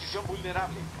en posición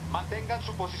vulnerable. Mantengan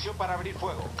su posición para abrir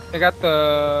fuego. They got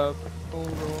the...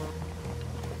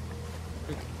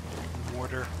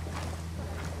 Mortar.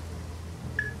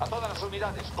 A todas las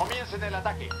unidades, comiencen el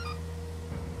ataque.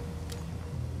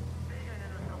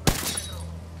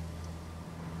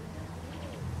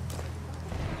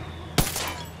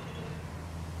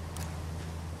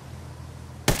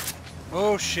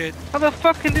 Oh shit! How the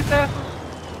fuck can this asshole?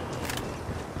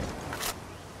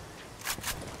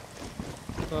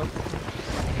 Fuck.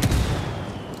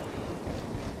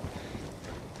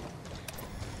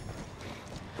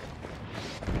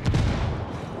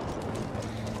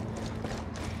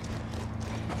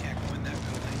 Can't go in that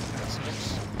building. That sucks.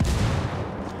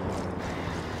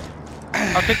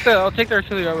 I'll take the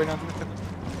artillery right now.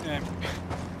 Yeah.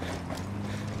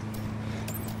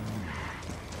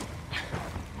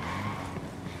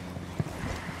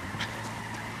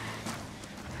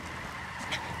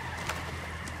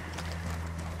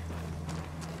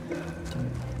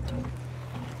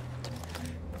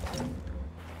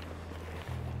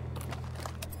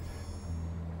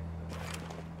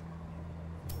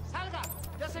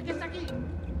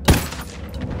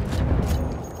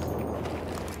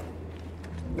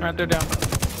 Alright, they're down.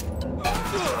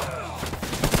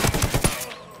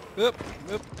 Oop,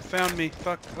 found me.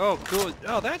 Fuck. Oh, cool.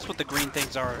 Oh, that's what the green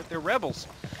things are. They're rebels.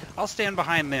 I'll stand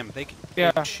behind them. They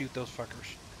can shoot those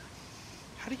fuckers.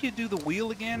 How do you do the wheel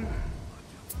again?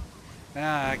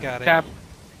 Ah, I got it. Tap.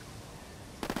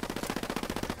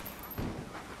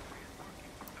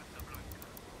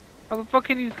 How the fuck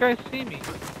can these guys see me?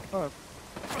 Fuck.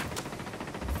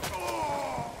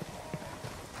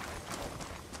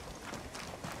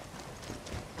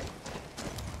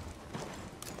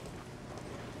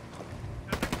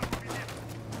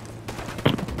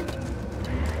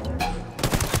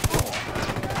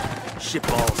 Shit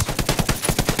balls.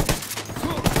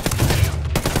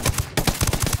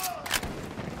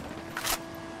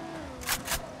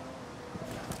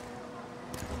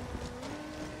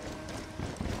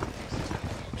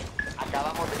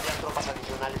 Acabamos de enviar tropas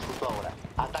adicionales justo ahora.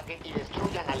 Ataquen y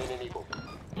destruyan al enemigo.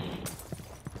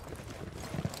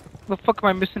 How the fuck am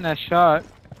I missing that shot?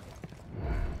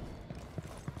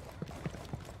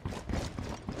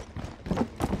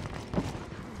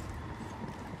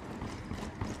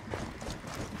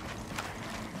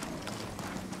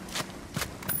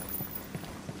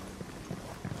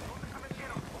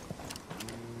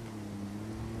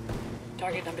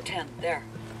 Target number 10. There.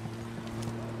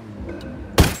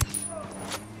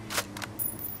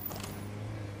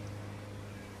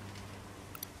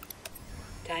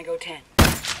 Tango 10.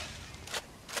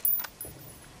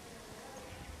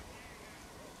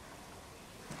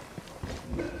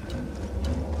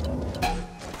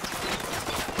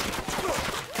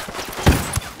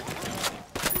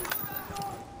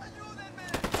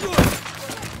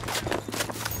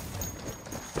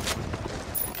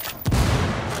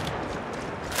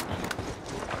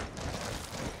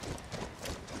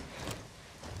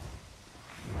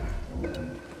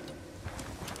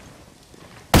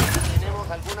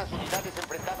 algunas unidades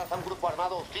enfrentadas a un grupo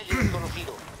armado hostil y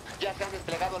desconocido. Ya se han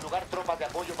desplegado al lugar tropas de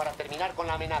apoyo para terminar con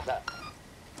la amenaza.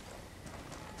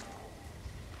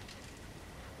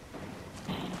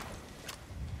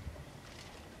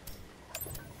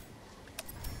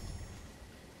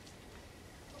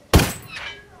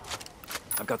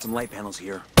 I've got some light panels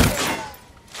here.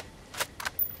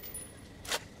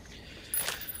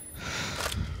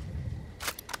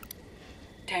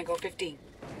 Tango 15.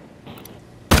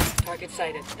 Target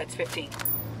sighted. That's 15.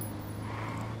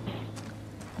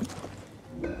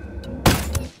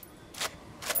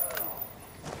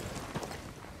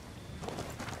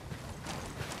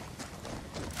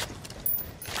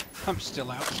 I'm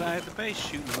still outside the base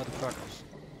shooting motherfuckers.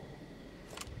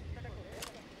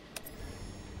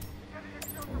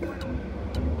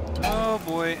 Oh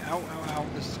boy, ow, ow, ow,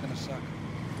 this is gonna suck.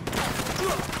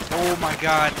 Oh my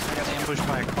god, I got ambushed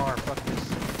by a car, fuck this.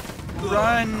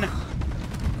 Run!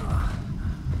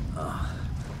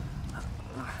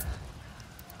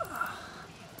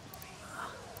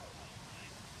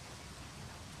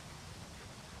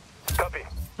 Copy.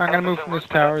 I'm gonna move from this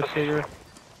tower, Sager.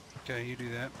 Okay, you do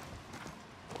that.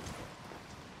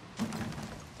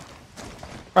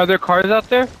 Are there cars out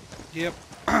there? Yep.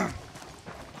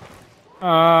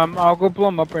 I'll go blow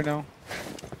them up right now.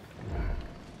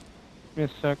 Give me a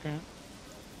second.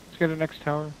 Let's get the next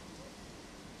tower.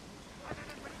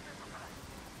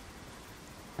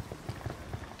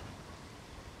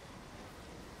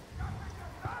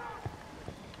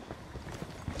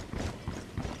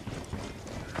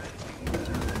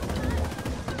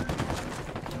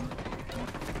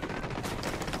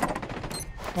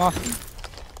 Awesome.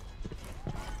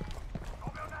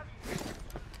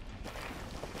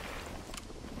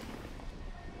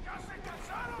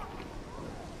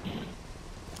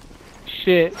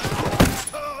 Shit.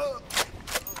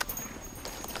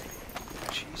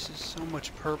 Jesus, so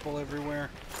much purple everywhere.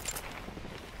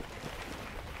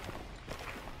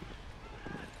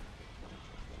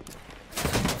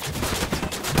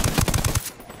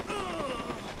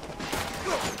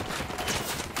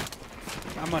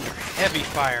 I'm under heavy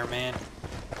fire, man.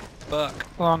 Fuck.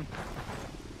 Hold on.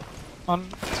 What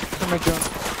am I doing?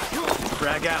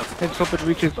 Frag out. Let's hope it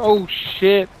reaches. Oh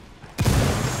shit.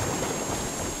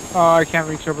 Oh, I can't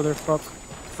reach over there. Fuck.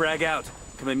 Frag out.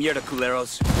 Come mierda,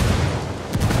 culeros.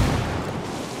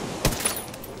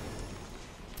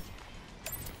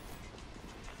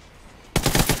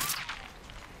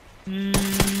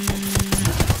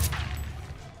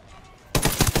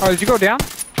 Oh, did you go down?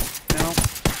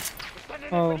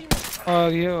 No. Oh,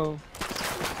 yo.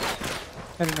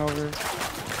 Heading over.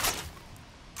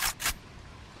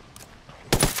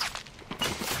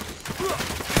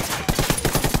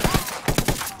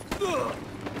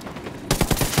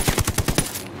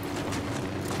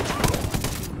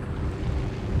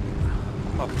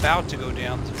 I'm about to go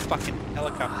down. There's a fucking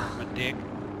helicopter in my dick.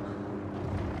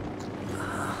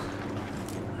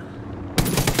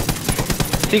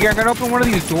 See, I'm gonna open one of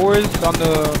these doors on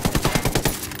the...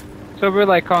 It's over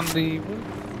like on the...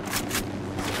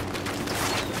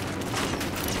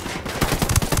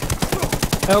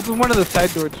 I opened one of the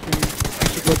side doors for you. I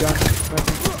should go down.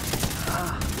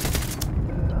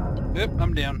 Yep,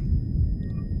 I'm down.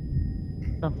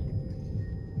 Oh.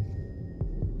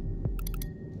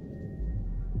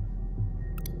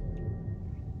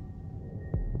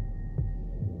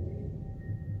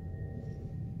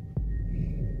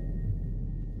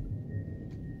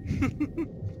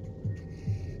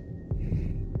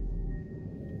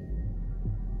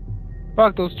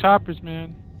 Fuck those choppers,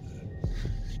 man.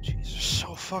 Jeez, there's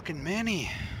so fucking many.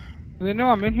 Do they know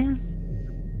I'm in here?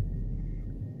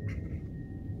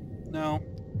 No.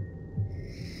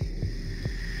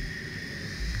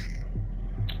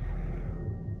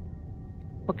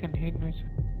 Fucking hate myself.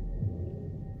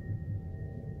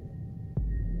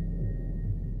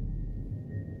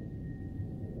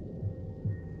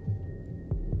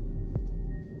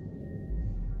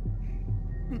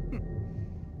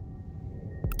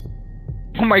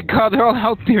 Oh my god, they're all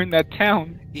out there in that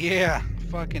town. Yeah,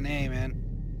 fucking A, man.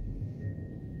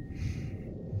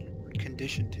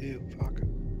 Condition 2, fuck.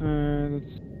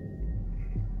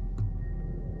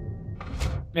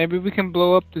 Maybe we can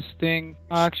blow up this thing.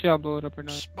 Actually, I'll blow it up or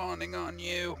not. Spawning on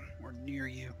you, or near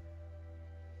you.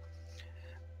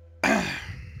 I'm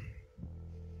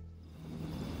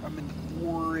in the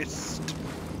forest.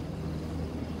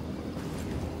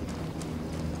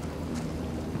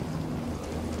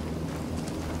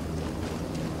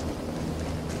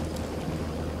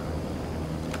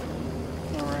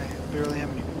 Alright, barely have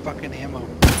any fucking ammo.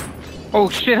 Oh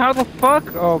shit, how the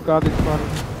fuck? Oh god, they spotted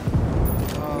me.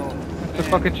 Oh, It's a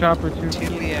fucking chopper too.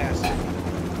 Tiddly ass.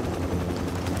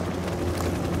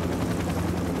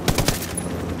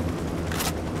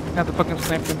 Have to fucking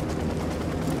snipe him.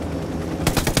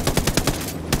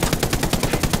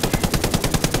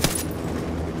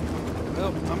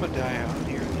 Well, I'm gonna die out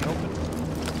here in the open.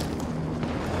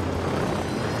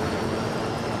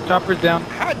 Chopper's down.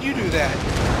 How'd you do that?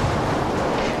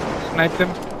 Sniped him.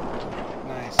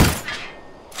 Nice.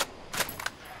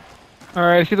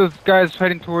 Alright, I see those guys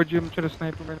heading towards you. I'm trying to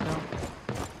snipe them right now.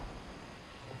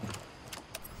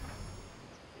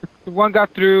 The one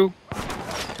got through.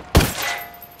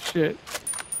 Shit. 1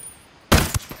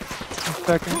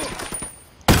 second.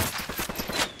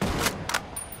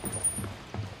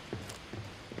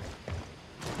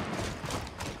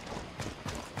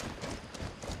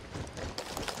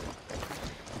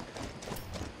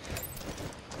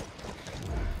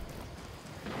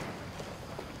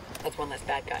 That's one less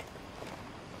bad guy.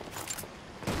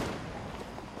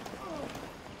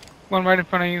 One right in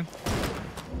front of you.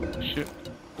 Shit.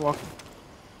 Walking.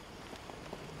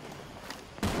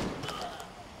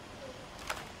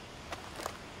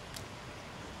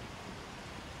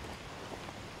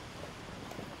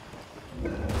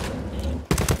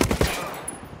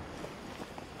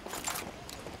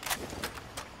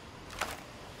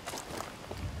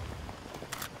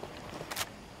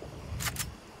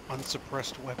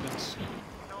 Unsuppressed weapons.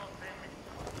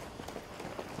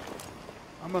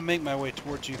 I'm gonna make my way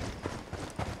towards you.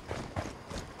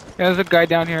 Yeah, there's a guy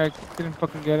down here. I didn't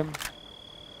fucking get him.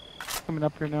 Coming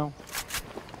up here now.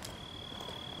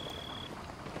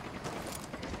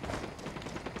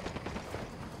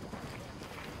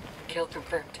 Kill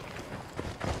confirmed.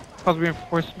 How's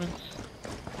reinforcements?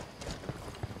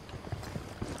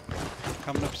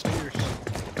 Coming upstairs.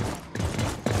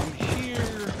 I'm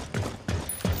here.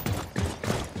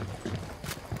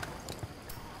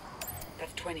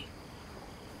 That's 20.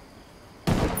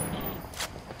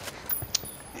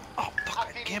 Oh, fuck,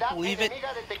 I can't believe it.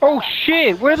 Oh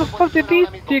shit! Where the fuck did these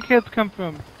dickheads come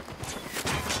from?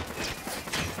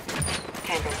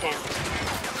 Tango down.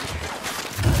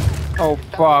 Oh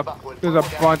fuck. There's a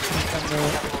bunch of them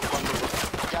there.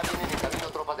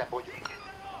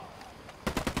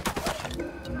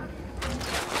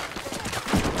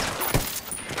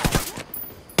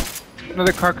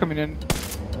 Another car coming in.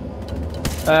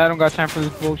 I don't got time for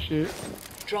this bullshit.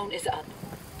 Drone is up.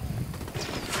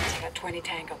 I got 20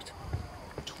 tangos.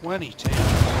 20 tanks.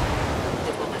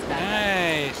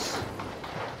 Nice.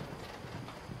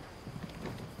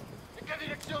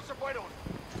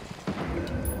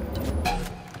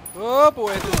 Oh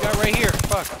boy, this guy right here.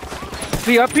 Fuck. Is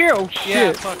he up here? Oh shit.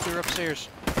 Yeah, fuck, they're upstairs.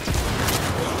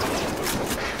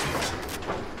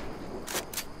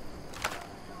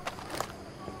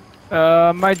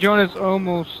 My drone is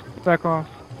almost back off.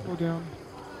 Go down.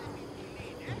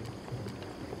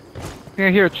 I think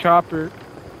I hear a chopper.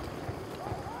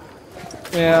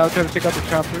 Yeah, I'll try to take out the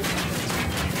chopper.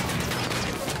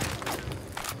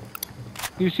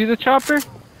 Do you see the chopper?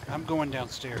 I'm going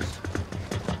downstairs.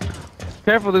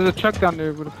 Careful, there's a truck down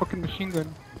there with a fucking machine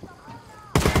gun.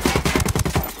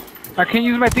 I can't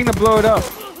use my thing to blow it up.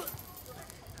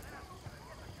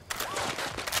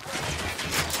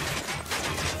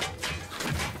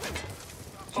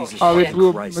 Jesus Oh, they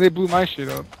Christ. blew my shit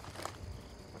up.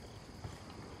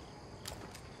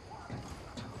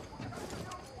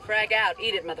 Frag out.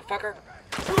 Eat it, motherfucker.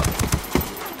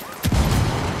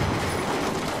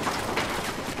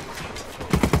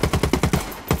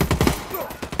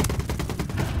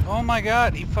 Oh my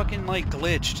god, he fucking like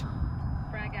glitched.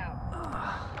 Frag out.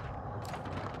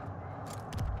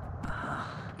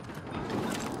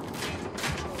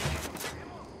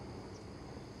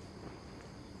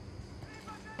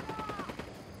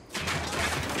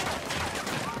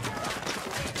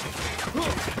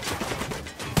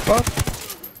 Fuck.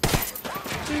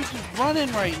 Dude's just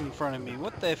running right in front of me.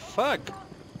 What the fuck?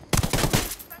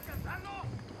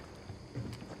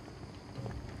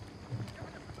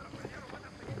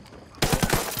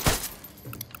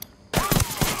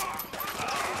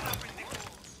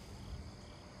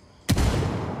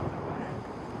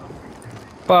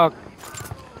 Fuck.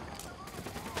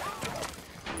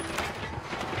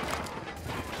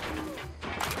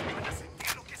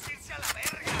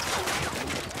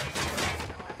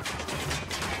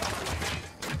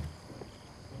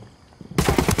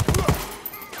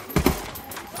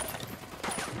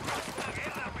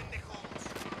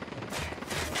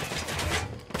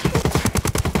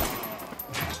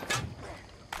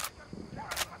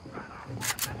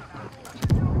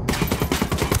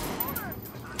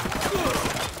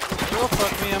 Oh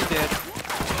fuck me, I'm dead.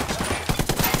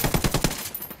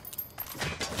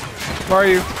 Where are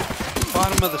you?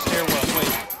 Bottom of the stairwell, wait.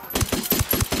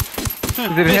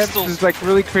 Is it Pistols. like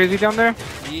really crazy down there?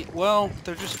 Well,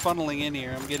 they're just funneling in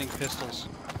here. I'm getting pistols.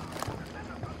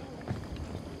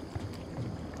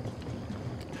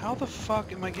 How the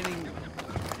fuck am I getting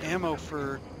ammo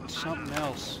for something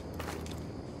else?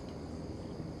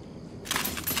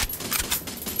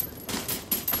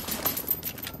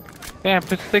 Damn,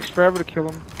 it takes forever to kill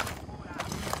him.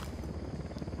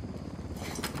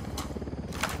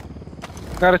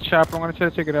 Got a chopper, I'm gonna try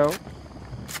to take it out.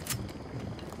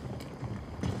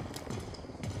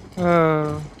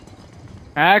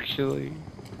 Actually.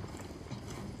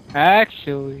 Let's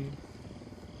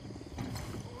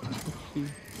see.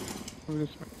 Where this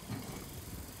way?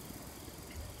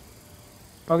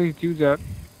 All these dudes at?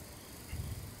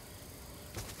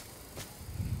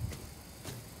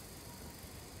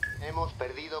 Hemos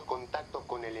perdido contacto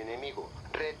con el enemigo.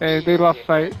 They lost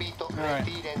sight. Alright,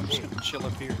 I'm just gonna chill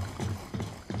up here.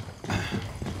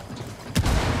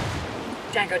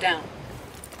 Tango down.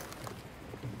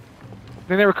 I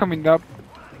think they were coming up.